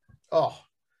was. Oh,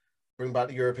 bring back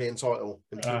the European title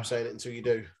and keep saying it until you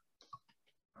do.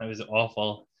 It was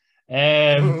awful.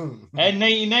 In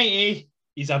 1990,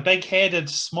 he's a big-headed,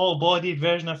 small-bodied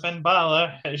version of Finn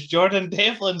Balor. It's Jordan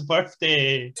Devlin's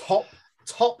birthday. Top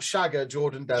Shagger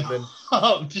Jordan Devlin.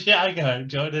 Top Shagger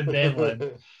Jordan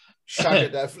Devlin.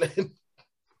 Shagger Devlin.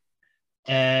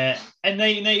 In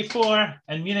 1994,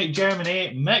 in Munich,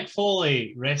 Germany, Mick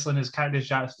Foley, wrestling his Cactus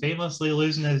Jack, famously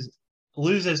loses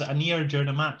a knee during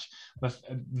a match with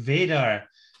Vader.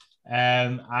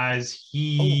 As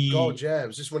he... Oh, God, yeah. It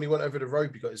was just when he went over the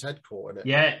rope, he got his head caught in it.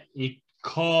 Yeah, he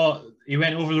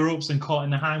went over the ropes and caught in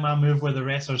the hangman move where the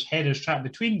wrestler's head is trapped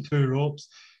between two ropes.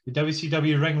 The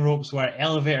WCW ring ropes were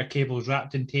elevator cables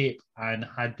wrapped in tape and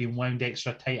had been wound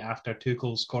extra tight after Too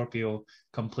Cold Scorpio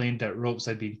complained that ropes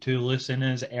had been too loose in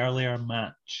his earlier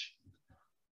match.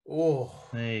 Oh.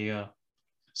 There you go.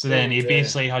 So then he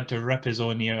basically had to rip his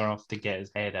own ear off to get his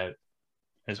head out,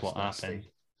 is what happened.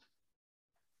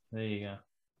 There you go.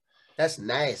 That's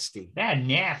nasty. That's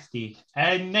nasty.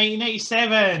 In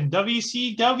 1997,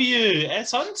 WCW.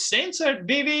 It's uncensored,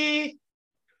 baby.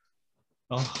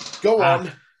 Oh, go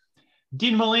on.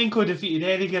 Dean Malenko defeated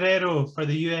Eddie Guerrero for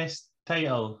the US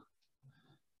title.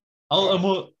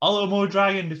 Ultimo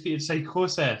Dragon defeated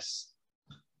Psychosis.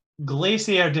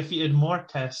 Glacier defeated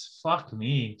Mortis. Fuck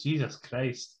me. Jesus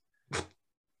Christ.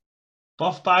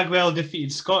 Buff Bagwell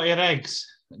defeated Scotty Riggs.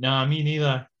 Nah, me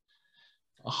neither.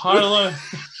 Harlem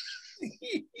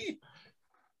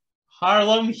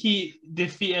Heat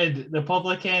defeated the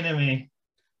Public Enemy.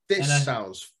 This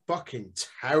sounds fucking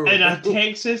terrible. In a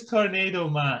Texas Tornado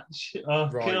match. Oh,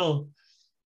 right. Cool.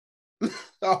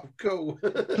 Oh, cool.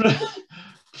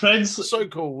 So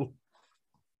cool.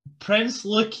 Prince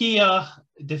Lucia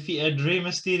defeated Rey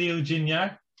Mysterio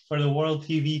Jr. for the World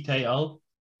TV title.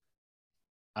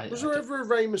 Was there ever a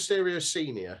Rey Mysterio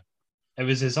Senior? It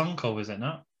was his uncle, was it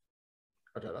not?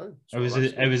 I don't know.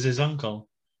 It was his uncle.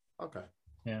 Okay.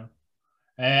 Yeah.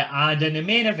 And in the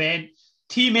main event,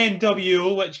 Team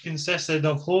NWO, which consisted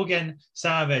of Hogan,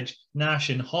 Savage, Nash,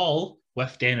 and Hall,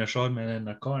 with Dennis Rodman in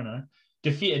their corner,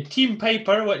 defeated Team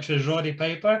Piper, which was Roddy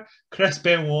Piper, Chris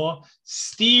Benoit,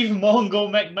 Steve Mongo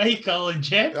McMichael, and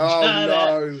Jeff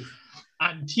Jarrett. No.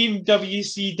 And Team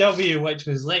WCW, which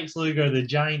was Lex Luger, the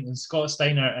Giant, and Scott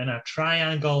Steiner in a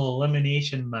triangle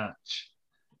elimination match.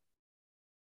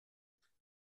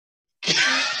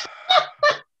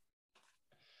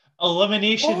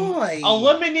 Elimination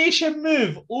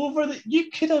move over the.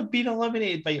 You could have been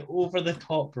eliminated by over the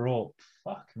top rope.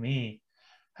 Fuck me.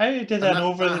 How did that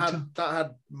over the top? That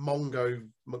had Mongo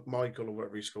McMichael or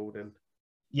whatever he's called in.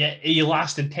 Yeah, he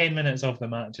lasted 10 minutes of the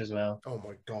match as well. Oh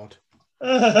my God.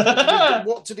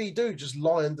 What did he do? Just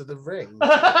lie under the ring?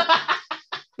 That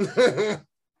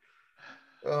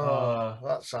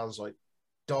sounds like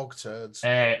dog turds.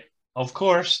 Of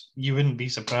course, you wouldn't be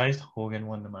surprised. Hogan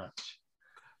won the match.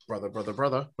 Brother.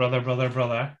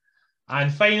 Brother.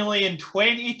 And finally, in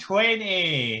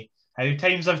 2020, how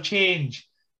times have changed.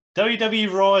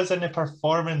 WWE Raw is in the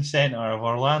Performance Center of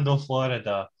Orlando,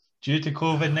 Florida. Due to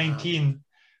COVID-19,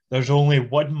 there's only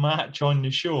one match on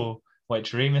the show,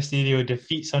 which Rey Mysterio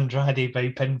defeats Andrade by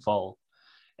pinfall.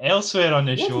 Elsewhere on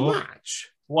the show...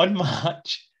 One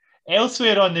match.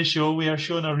 Elsewhere on the show, we are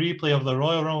shown a replay of the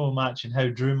Royal Rumble match and how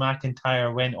Drew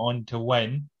McIntyre went on to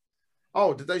win.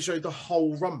 Oh, did they show the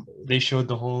whole Rumble? They showed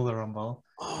the whole of the Rumble.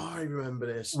 Oh, I remember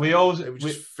this. They were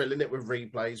just filling it with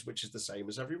replays, which is the same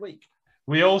as every week.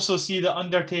 We also see The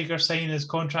Undertaker sign his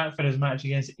contract for his match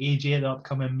against AJ at the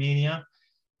upcoming Mania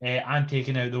and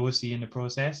taking out the OC in the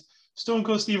process. Stone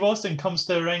Cold Steve Austin comes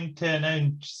to the ring to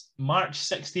announce March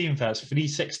 16th, that's Free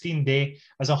 16 Day,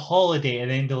 as a holiday,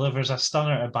 and then delivers a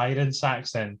stunner to Byron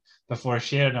Saxton before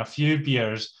sharing a few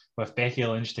beers with Becky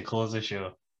Lynch to close the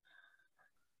show.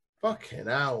 Fucking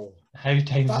hell.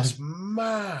 That's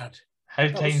mad. How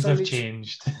times have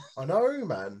changed. I know,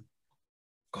 man.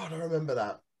 God, I remember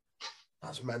that.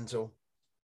 That's mental.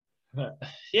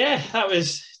 Yeah, that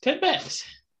was tidbits.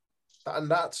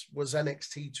 And that was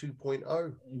NXT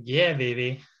 2.0. Yeah,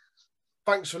 baby.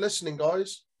 Thanks for listening,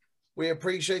 guys. We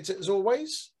appreciate it as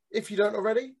always. If you don't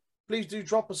already, please do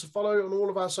drop us a follow on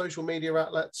all of our social media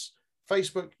outlets,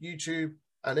 Facebook, YouTube,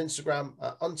 and Instagram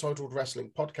at Untitled Wrestling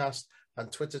Podcast,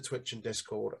 and Twitter, Twitch, and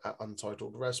Discord at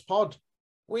Untitled Res Pod.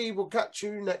 We will catch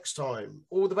you next time.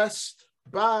 All the best.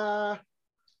 Bye.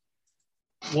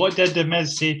 What did the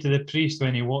Miz say to the priest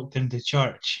when he walked into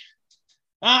church?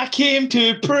 I came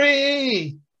to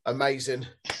pray. Amazing.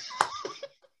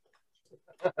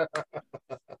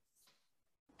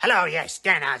 Hello, yes,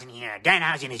 Danhausen here.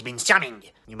 Danhausen has been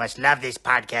summoned. You must love this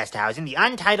podcast, Hausen, the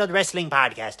Untitled Wrestling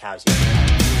Podcast, Hausen.